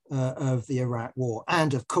aftermath of the Iraq war.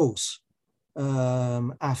 And of course,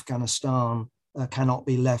 Afghanistan cannot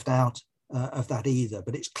be left out of that either.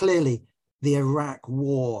 But it's clearly the Iraq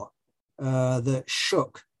war that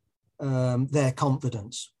shook their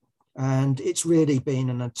confidence. And it's really been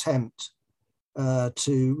an attempt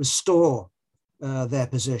to restore their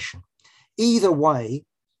position. Either way,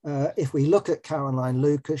 if we look at Caroline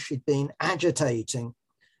Lucas, she'd been agitating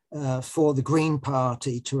for the Green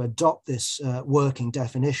Party to adopt this working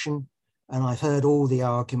definition. And I've heard all the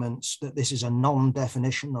arguments that this is a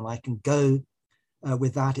non-definition, and I can go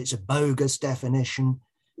with that. It's a bogus definition.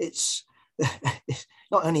 It's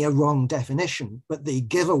not only a wrong definition, but the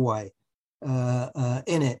giveaway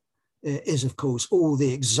in it is, of course, all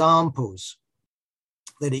the examples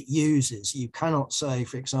that it uses. You cannot say,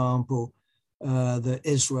 for example, that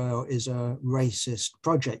Israel is a racist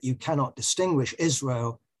project. You cannot distinguish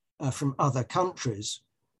Israel from other countries.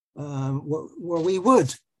 Well, we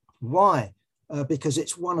would. Why? Because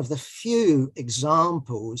it's one of the few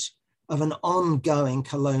examples of an ongoing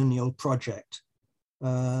colonial project.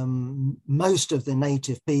 Most of the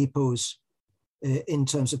native peoples in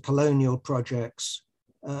terms of colonial projects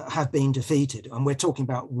have been defeated. And we're talking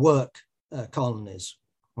about work colonies,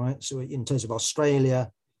 right? So in terms of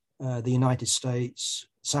Australia, the United States,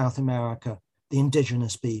 South America, the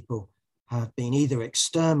indigenous people have been either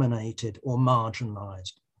exterminated or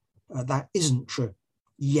marginalized. That isn't true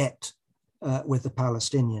yet with the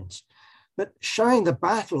Palestinians. But showing the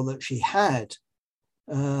battle that she had,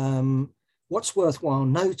 what's worthwhile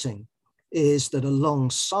noting is that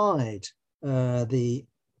alongside the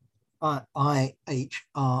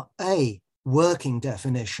IHRA working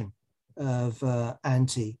definition of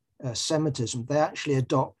anti-Semitism, they actually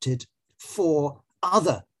adopted 4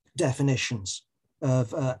 other definitions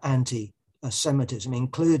of anti-Semitism,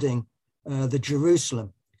 including the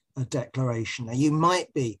Jerusalem Declaration. Now, you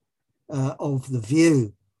might be of the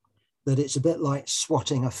view that it's a bit like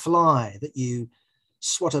swatting a fly, that you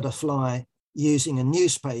swatted a fly using a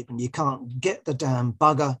newspaper and you can't get the damn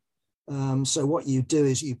bugger. So what you do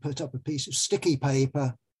is you put up a piece of sticky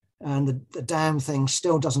paper and the damn thing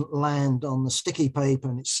still doesn't land on the sticky paper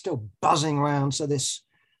and it's still buzzing around. So this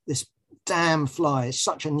damn fly is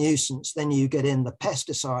such a nuisance. Then you get in the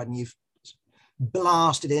pesticide and you've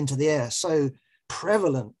blasted into the air. So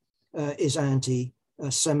prevalent is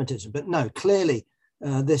anti-Semitism. But no, clearly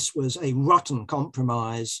this was a rotten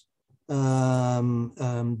compromise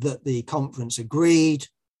that the conference agreed.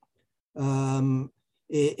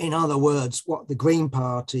 In other words, what the Green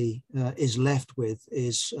Party is left with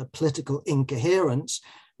is political incoherence.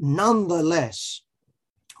 Nonetheless,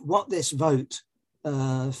 what this vote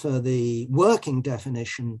for the working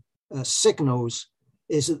definition signals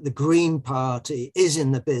is that the Green Party is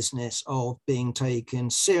in the business of being taken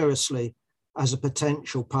seriously as a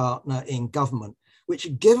potential partner in government,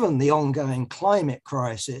 which, given the ongoing climate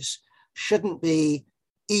crisis, shouldn't be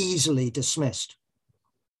easily dismissed.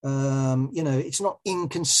 It's not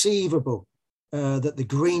inconceivable that the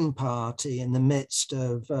Green Party, in the midst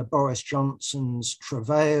of Boris Johnson's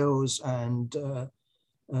travails and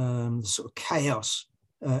sort of chaos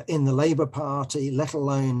in the Labour Party, let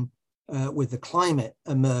alone with the climate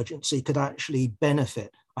emergency, could actually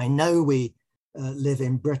benefit. I know we live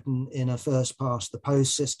in Britain in a first past the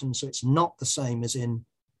post system, so it's not the same as in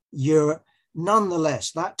Europe.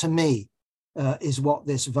 Nonetheless, that to me is what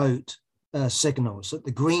this vote signals, that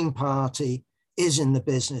the Green Party is in the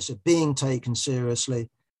business of being taken seriously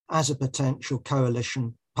as a potential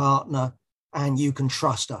coalition partner, and you can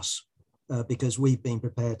trust us because we've been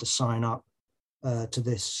prepared to sign up to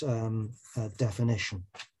this definition.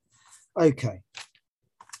 Okay,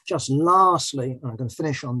 just lastly, I'm going to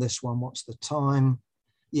finish on this one. What's the time?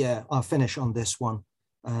 Yeah, I'll finish on this one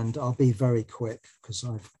and I'll be very quick because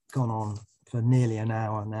I've gone on for nearly an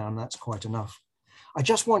hour now and that's quite enough. I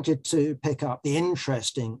just wanted to pick up the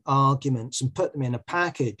interesting arguments and put them in a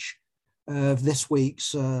package of this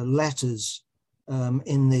week's letters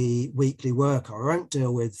in the Weekly Worker. I won't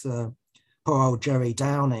deal with poor old Jerry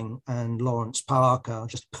Downing and Lawrence Parker. I'll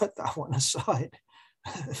just put that one aside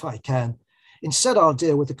if I can. Instead, I'll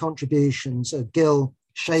deal with the contributions of Gil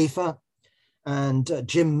Schaefer and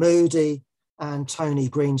Jim Moody and Tony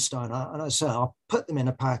Greenstein. And I say I'll put them in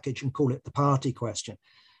a package and call it the party question.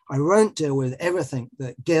 I won't deal with everything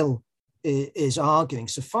that Gil is arguing.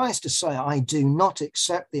 Suffice to say, I do not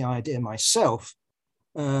accept the idea myself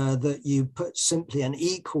that you put simply an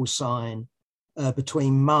equal sign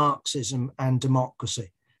between Marxism and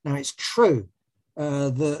democracy. Now, it's true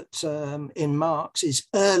that in Marx's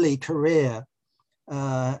early career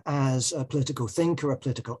as a political thinker, a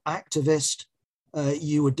political activist,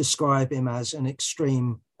 you would describe him as an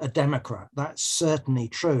extreme Democrat. That's certainly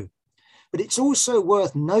true. But it's also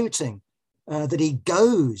worth noting that he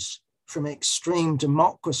goes from extreme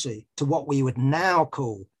democracy to what we would now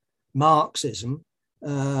call Marxism,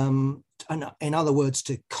 and in other words,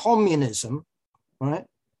 to communism, right?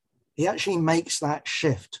 He actually makes that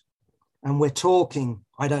shift. And we're talking,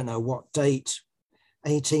 I don't know what date,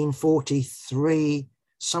 1843,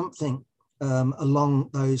 something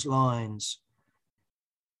along those lines.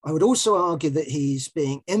 I would also argue that he's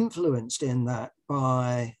being influenced in that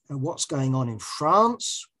by what's going on in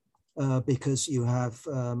France, because you have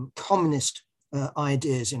communist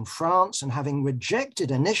ideas in France, and having rejected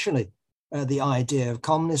initially the idea of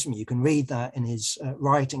communism, you can read that in his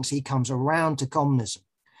writings, he comes around to communism.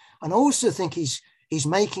 And I also think he's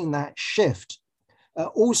making that shift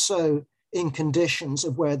also in conditions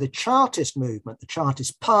of where the Chartist movement, the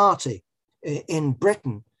Chartist party in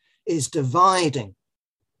Britain, is dividing.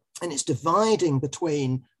 And it's dividing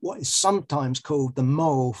between what is sometimes called the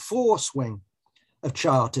moral force wing of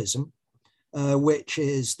Chartism, which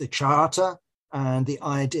is the Charter and the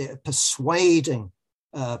idea of persuading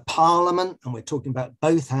Parliament, and we're talking about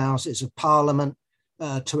both houses of Parliament,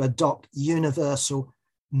 to adopt universal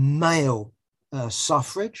male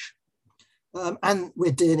suffrage. And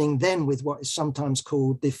we're dealing then with what is sometimes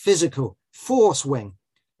called the physical force wing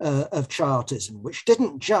of Chartism, which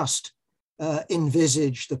didn't just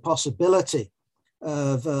envisage the possibility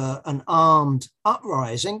of an armed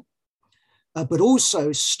uprising, but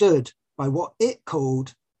also stood by what it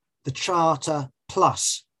called the Charter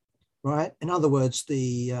Plus, right? In other words,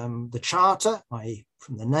 the Charter, i.e.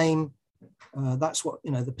 from the name, that's what,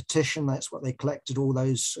 the petition, that's what they collected all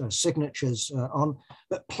those signatures on,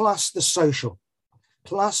 but plus the social,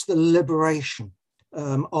 plus the liberation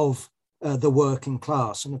of the working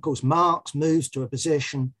class. And of course, Marx moves to a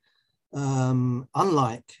position,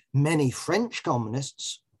 unlike many French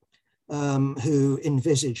communists who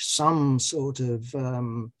envisage some sort of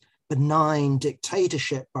benign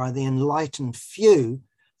dictatorship by the enlightened few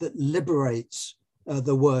that liberates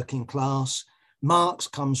the working class. Marx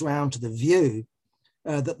comes round to the view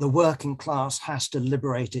that the working class has to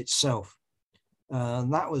liberate itself.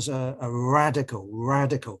 That was a radical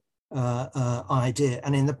idea.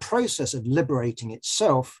 And in the process of liberating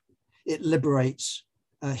itself, it liberates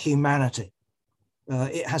humanity.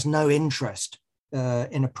 It has no interest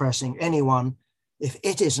in oppressing anyone. If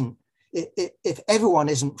everyone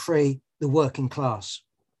isn't free, the working class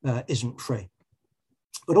isn't free.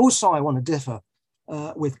 But also I want to differ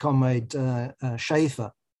with Comrade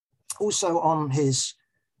Schaefer, also on his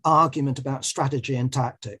argument about strategy and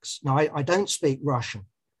tactics. Now, I don't speak Russian,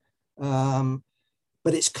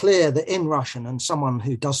 but it's clear that in Russian, and someone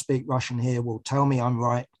who does speak Russian here will tell me I'm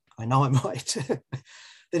right, I know I'm right,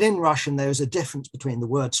 that in Russian there is a difference between the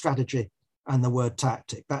word strategy and the word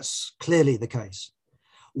tactic. That's clearly the case.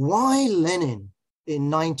 Why Lenin in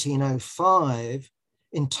 1905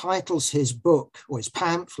 entitles his book or his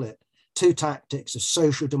pamphlet, Two Tactics of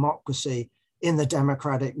Social Democracy in the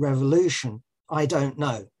Democratic Revolution, I don't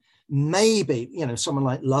know. Maybe, someone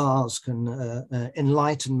like Lars can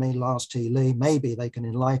enlighten me, Lars T. Lee, maybe they can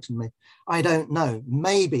enlighten me. I don't know.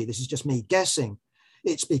 Maybe, this is just me guessing,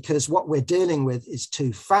 it's because what we're dealing with is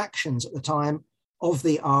two factions at the time of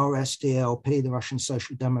the RSDLP, the Russian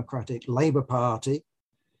Social Democratic Labour Party,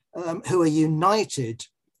 who are united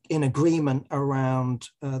in agreement around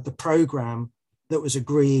the program that was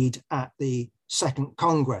agreed at the Second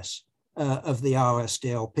Congress of the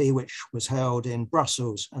RSDLP, which was held in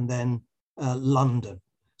Brussels and then London.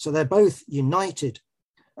 So they're both united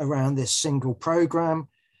around this single program.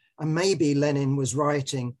 And maybe Lenin was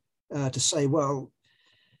writing to say, well,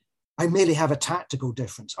 I merely have a tactical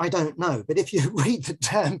difference. I don't know. But if you read the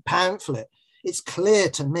damn pamphlet, it's clear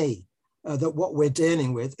to me that what we're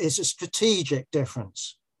dealing with is a strategic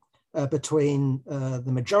difference between the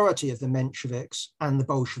majority of the Mensheviks and the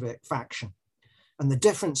Bolshevik faction. And the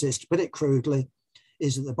difference is, to put it crudely,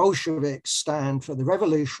 is that the Bolsheviks stand for the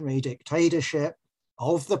revolutionary dictatorship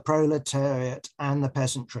of the proletariat and the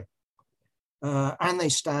peasantry. And they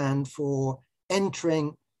stand for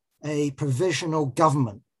entering a provisional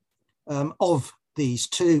government of these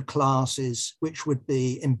two classes, which would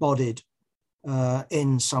be embodied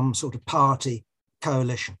in some sort of party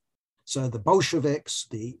coalition. So the Bolsheviks,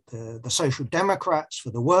 the Social Democrats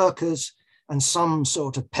for the workers, and some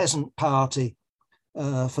sort of peasant party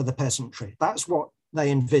for the peasantry. That's what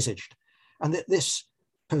they envisaged. And that this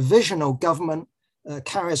provisional government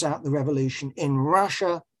carries out the revolution in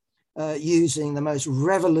Russia using the most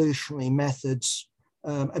revolutionary methods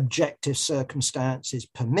objective circumstances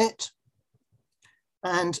permit.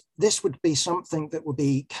 And this would be something that would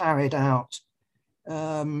be carried out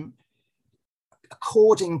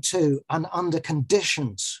according to and under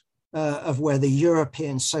conditions of where the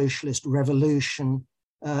European socialist revolution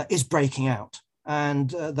is breaking out. And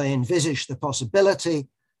they envisage the possibility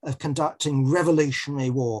of conducting revolutionary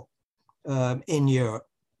war in Europe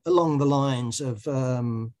along the lines of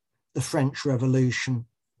the French Revolution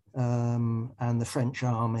and the French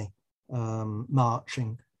army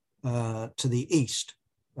marching to the east.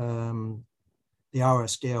 The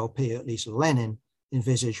RSDLP, at least Lenin,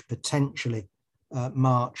 envisaged potentially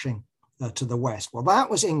marching to the west. Well, that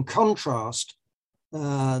was in contrast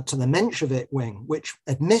to the Menshevik wing, which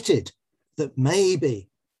admitted that maybe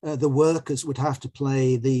the workers would have to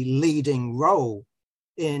play the leading role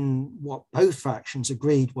in what both factions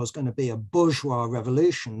agreed was going to be a bourgeois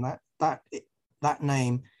revolution. That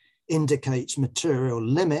name indicates material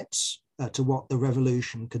limits to what the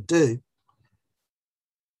revolution could do.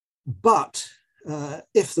 But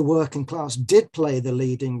if the working class did play the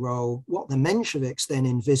leading role, what the Mensheviks then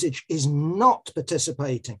envisage is not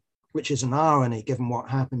participating, which is an irony given what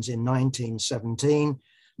happens in 1917,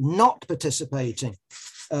 not participating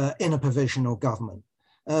in a provisional government,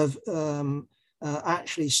 of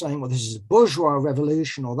actually saying, well, this is a bourgeois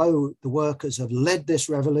revolution. Although the workers have led this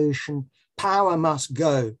revolution, power must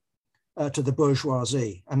go to the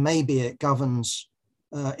bourgeoisie, and maybe it governs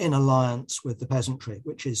in alliance with the peasantry,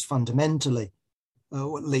 which is fundamentally,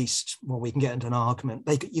 or at least, well, we can get into an argument.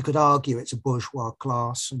 You could argue it's a bourgeois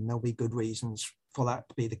class, and there'll be good reasons for that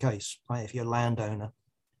to be the case, right, if you're a landowner.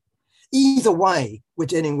 Either way, we're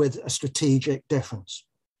dealing with a strategic difference.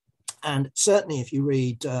 And certainly if you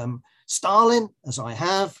read Stalin, as I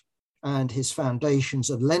have, and his Foundations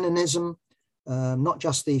of Leninism, not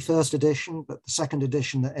just the first edition, but the second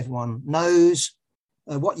edition that everyone knows,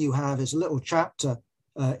 what you have is a little chapter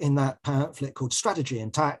in that pamphlet called Strategy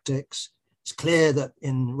and Tactics. It's clear that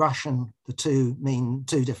in Russian, the two mean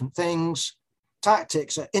two different things.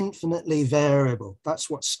 Tactics are infinitely variable. That's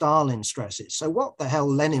what Stalin stresses. So what the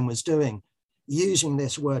hell Lenin was doing, using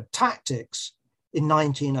this word tactics in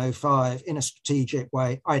 1905 in a strategic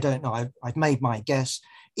way, I don't know. I've made my guess.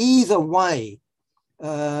 Either way,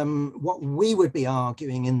 what we would be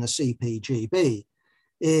arguing in the CPGB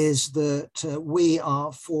is that we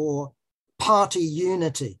are for party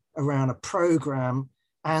unity around a program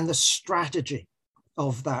and the strategy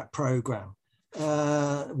of that program.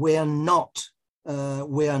 We are not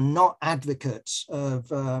advocates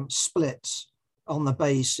of splits on the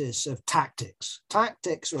basis of tactics.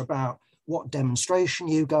 Tactics are about what demonstration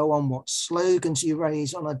you go on, what slogans you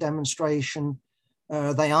raise on a demonstration.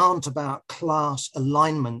 They aren't about class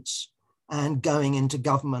alignments and going into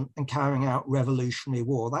government and carrying out revolutionary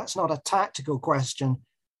war. That's not a tactical question.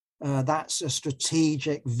 That's a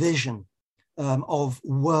strategic vision of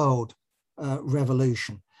world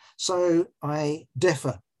revolution. So I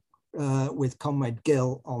differ with Comrade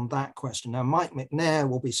Gill on that question. Now, Mike McNair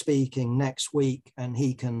will be speaking next week, and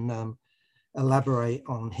he can elaborate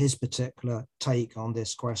on his particular take on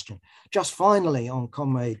this question. Just finally on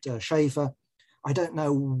Comrade Schaefer, I don't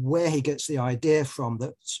know where he gets the idea from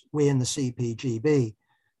that we in the CPGB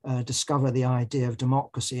discover the idea of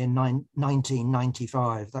democracy in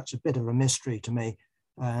 1995. That's a bit of a mystery to me,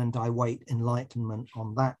 and I wait enlightenment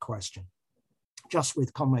on that question. Just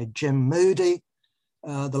with Comrade Jim Moody,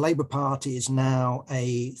 the Labour Party is now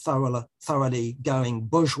a thoroughly going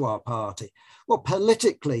bourgeois party. Well,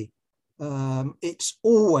 politically, it's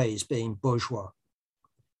always been bourgeois,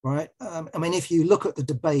 right? I mean, if you look at the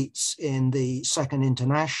debates in the Second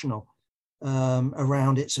International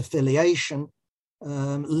around its affiliation,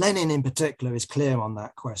 Lenin in particular is clear on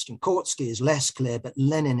that question. Kautsky is less clear, but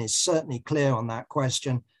Lenin is certainly clear on that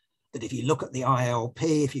question, that if you look at the ILP,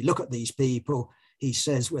 if you look at these people, he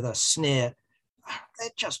says with a sneer, they're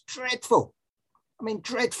just dreadful. I mean,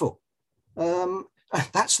 dreadful.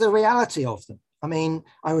 That's the reality of them. I mean,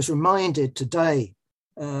 I was reminded today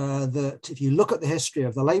that if you look at the history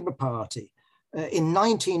of the Labour Party, in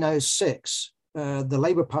 1906, the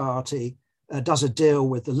Labour Party does a deal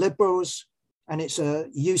with the Liberals, and it's a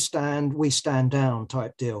you stand, we stand down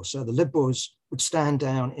type deal. So the Liberals would stand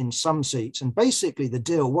down in some seats. And basically the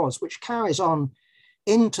deal was, which carries on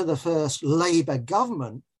into the first Labour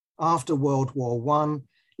government after World War I,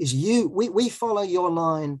 is we follow your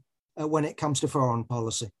line when it comes to foreign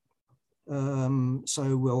policy.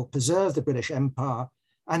 So we'll preserve the British Empire.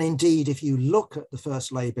 And indeed, if you look at the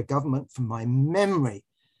first Labour government, from my memory,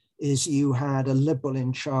 is you had a Liberal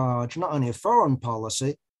in charge, not only of foreign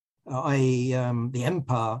policy, i.e. the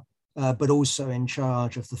Empire, but also in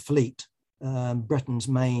charge of the fleet, Britain's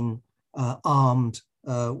main armed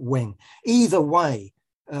wing. Either way,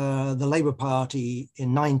 the Labour Party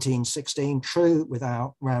in 1916, true,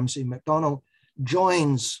 without Ramsay MacDonald,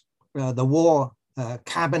 joins the war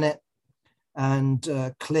cabinet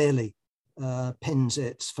and clearly pins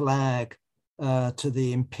its flag to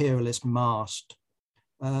the imperialist mast.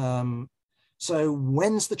 So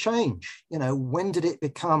when's the change? You know, when did it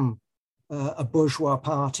become a bourgeois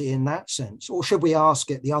party in that sense? Or should we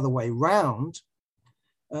ask it the other way round?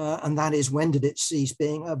 And that is, when did it cease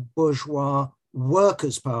being a bourgeois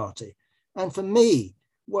workers' party? And for me,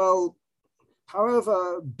 well,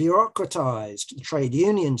 however bureaucratized the trade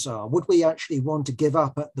unions are, would we actually want to give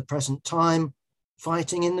up at the present time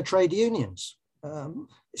fighting in the trade unions?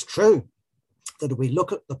 It's true that if we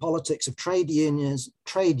look at the politics of trade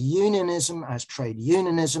unionism as trade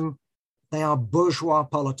unionism, they are bourgeois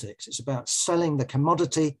politics. It's about selling the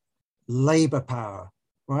commodity labor power,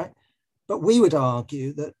 right? But we would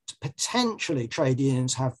argue that potentially trade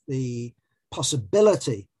unions have the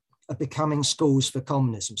possibility of becoming schools for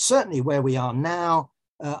communism. Certainly where we are now,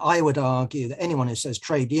 I would argue that anyone who says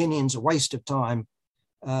trade unions are a waste of time,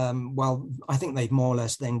 well, I think they've more or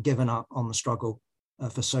less then given up on the struggle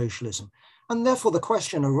for socialism. And therefore the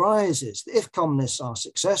question arises, if communists are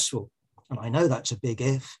successful, and I know that's a big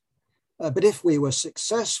if, but if we were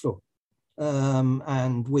successful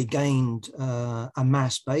and we gained a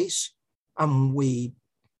mass base and we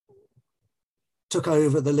took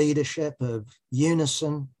over the leadership of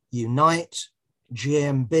Unison, Unite,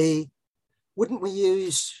 GMB, wouldn't we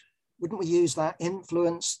use that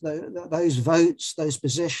influence, those votes, those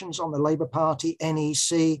positions on the Labour Party,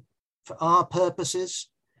 NEC, for our purposes?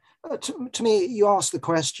 To me, you ask the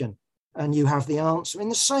question and you have the answer in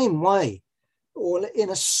the same way, or in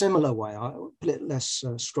a similar way. I'll put it less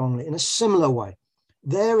strongly. In a similar way,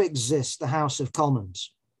 there exists the House of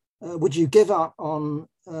Commons. Would you give up on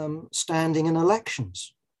standing in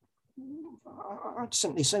elections? I'd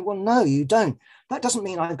simply say, well, no, you don't. That doesn't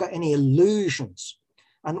mean I've got any illusions.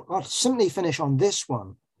 And I'll simply finish on this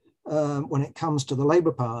one when it comes to the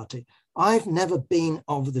Labour Party. I've never been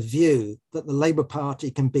of the view that the Labour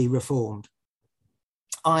Party can be reformed,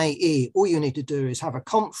 i.e. all you need to do is have a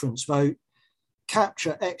conference vote,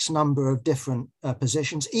 capture X number of different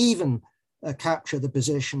positions, even capture the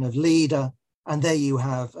position of leader, and there you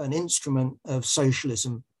have an instrument of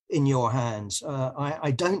socialism in your hands.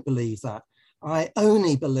 I don't believe that. I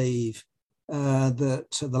only believe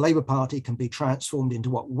that the Labour Party can be transformed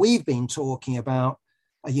into what we've been talking about,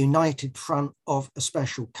 a united front of a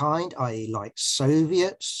special kind, i.e. like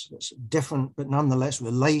Soviets, that's different but nonetheless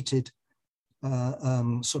related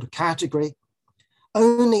sort of category,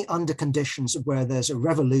 only under conditions of where there's a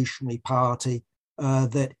revolutionary party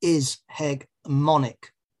that is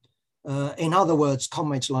hegemonic. In other words,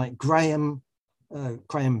 comrades like Graham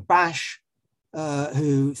Bash,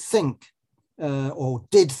 who think or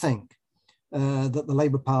did think that the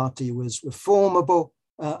Labour Party was reformable,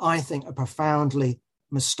 I think are profoundly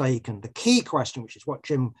mistaken. The key question, which is what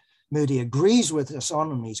Jim Moody agrees with us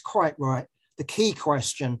on, and he's quite right, the key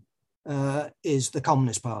question is the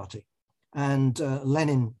Communist Party. And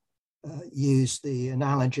Lenin used the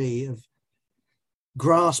analogy of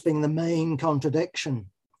grasping the main contradiction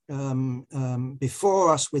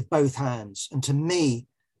before us with both hands. And to me,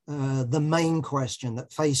 the main question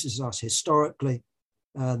that faces us historically,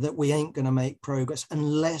 that we ain't going to make progress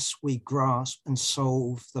unless we grasp and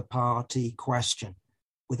solve the party question.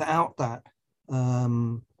 Without that,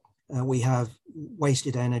 we have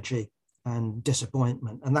wasted energy and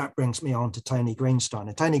disappointment. And that brings me on to Tony Greenstein.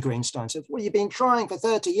 And Tony Greenstein says, well, you've been trying for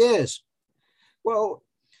 30 years. Well,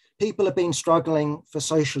 people have been struggling for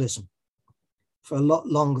socialism for a lot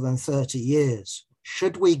longer than 30 years.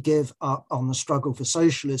 Should we give up on the struggle for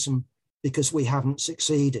socialism because we haven't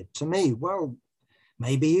succeeded? To me, well,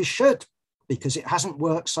 maybe you should, because it hasn't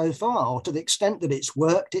worked so far, or to the extent that it's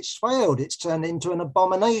worked, it's failed. It's turned into an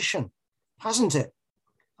abomination, hasn't it?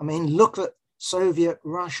 I mean, look at Soviet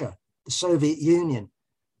Russia, the Soviet Union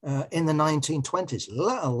in the 1920s,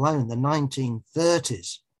 let alone the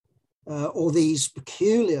 1930s, or these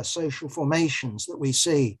peculiar social formations that we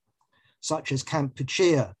see, such as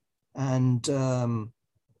Kampuchea and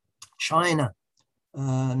China,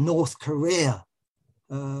 North Korea,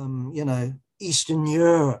 Eastern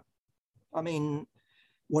Europe. I mean,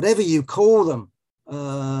 whatever you call them,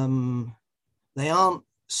 they aren't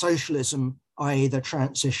socialism, i.e. the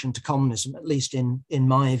transition to communism, at least in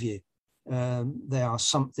my view. They are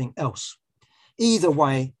something else. Either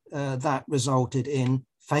way, that resulted in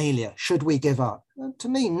failure. Should we give up? To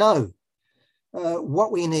me, no.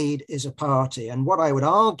 What we need is a party. And what I would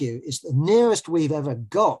argue is the nearest we've ever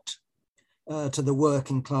got to the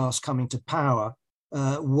working class coming to power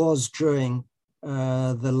was during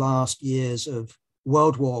the last years of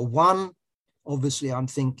World War I. Obviously, I'm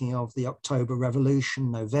thinking of the October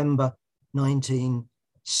Revolution, November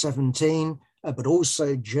 1917, but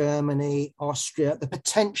also Germany, Austria, the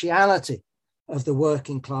potentiality of the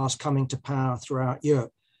working class coming to power throughout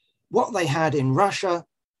Europe. What they had in Russia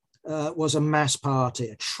was a mass party,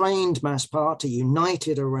 a trained mass party,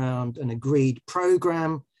 united around an agreed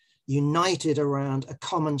program, united around a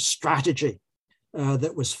common strategy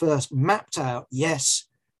that was first mapped out, yes,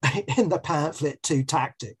 in the pamphlet, Two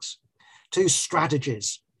Tactics. Two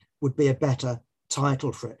Strategies would be a better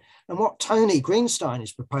title for it. And what Tony Greenstein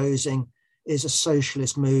is proposing is a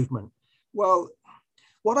socialist movement. Well,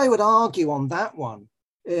 what I would argue on that one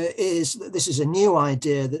is that this is a new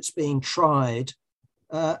idea that's being tried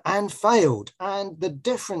and failed. And the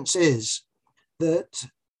difference is that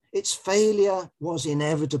its failure was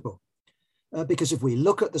inevitable. Because if we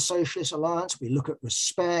look at the Socialist Alliance, we look at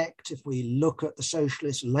Respect, if we look at the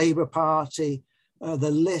Socialist Labour Party,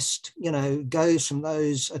 the list, goes from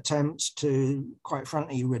those attempts to, quite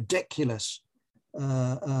frankly, ridiculous,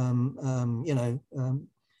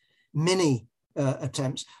 mini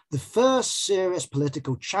attempts. The first serious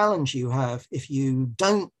political challenge you have, if you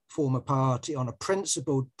don't form a party on a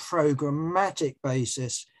principled, programmatic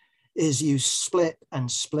basis, is you split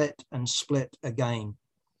and split and split again.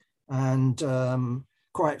 And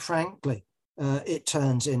quite frankly, it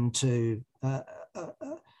turns into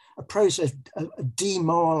a process of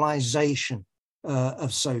demoralization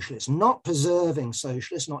of socialists, not preserving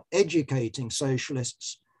socialists, not educating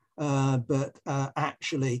socialists, but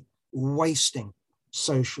actually wasting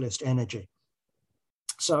socialist energy.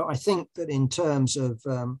 So I think that in terms of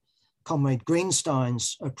Comrade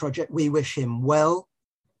Greenstein's project, we wish him well.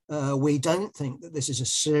 We don't think that this is a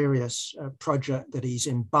serious project that he's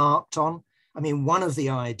embarked on. I mean, one of the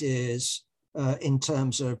ideas in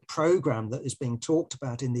terms of program that is being talked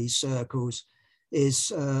about in these circles is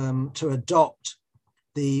to adopt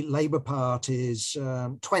the Labour Party's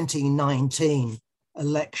 2019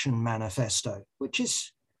 election manifesto, which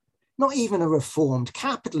is not even a reformed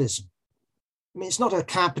capitalism. I mean, it's not a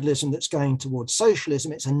capitalism that's going towards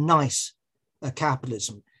socialism. It's a nice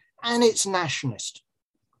capitalism, and it's nationalist.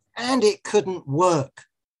 And it couldn't work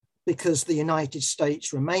because the United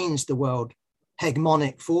States remains the world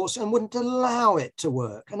hegemonic force and wouldn't allow it to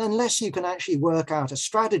work. And unless you can actually work out a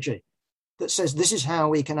strategy that says this is how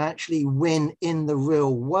we can actually win in the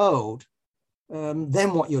real world,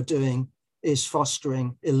 then what you're doing is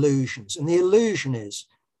fostering illusions. And the illusion is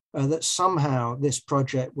that somehow this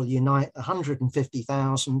project will unite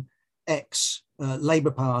 150,000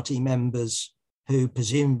 ex-Labour Party members who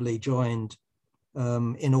presumably joined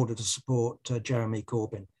in order to support Jeremy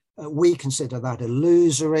Corbyn. We consider that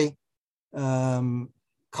illusory.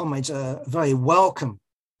 Comrades are very welcome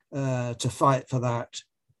to fight for that,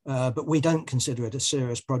 but we don't consider it a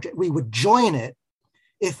serious project. We would join it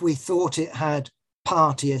if we thought it had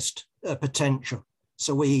partyist potential.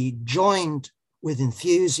 So we joined with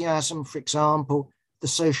enthusiasm, for example, the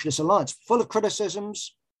Socialist Alliance, full of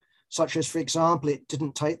criticisms, such as, for example, it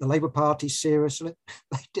didn't take the Labour Party seriously.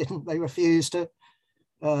 They refused to.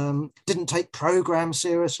 Didn't take programs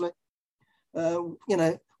seriously.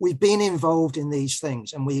 We've been involved in these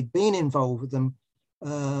things, and we've been involved with them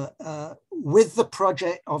with the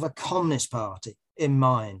project of a communist party in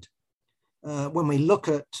mind. When we look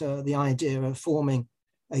at the idea of forming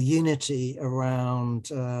a unity around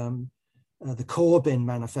the Corbyn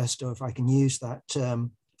manifesto, if I can use that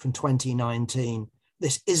term, from 2019,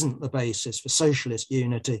 this isn't the basis for socialist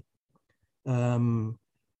unity.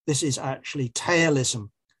 This is actually tailism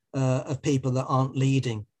of people that aren't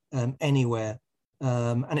leading anywhere.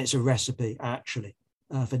 And it's a recipe, actually,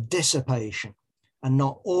 for dissipation and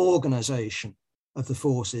not organization of the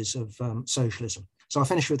forces of socialism. So I'll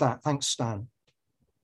finish with that. Thanks, Stan.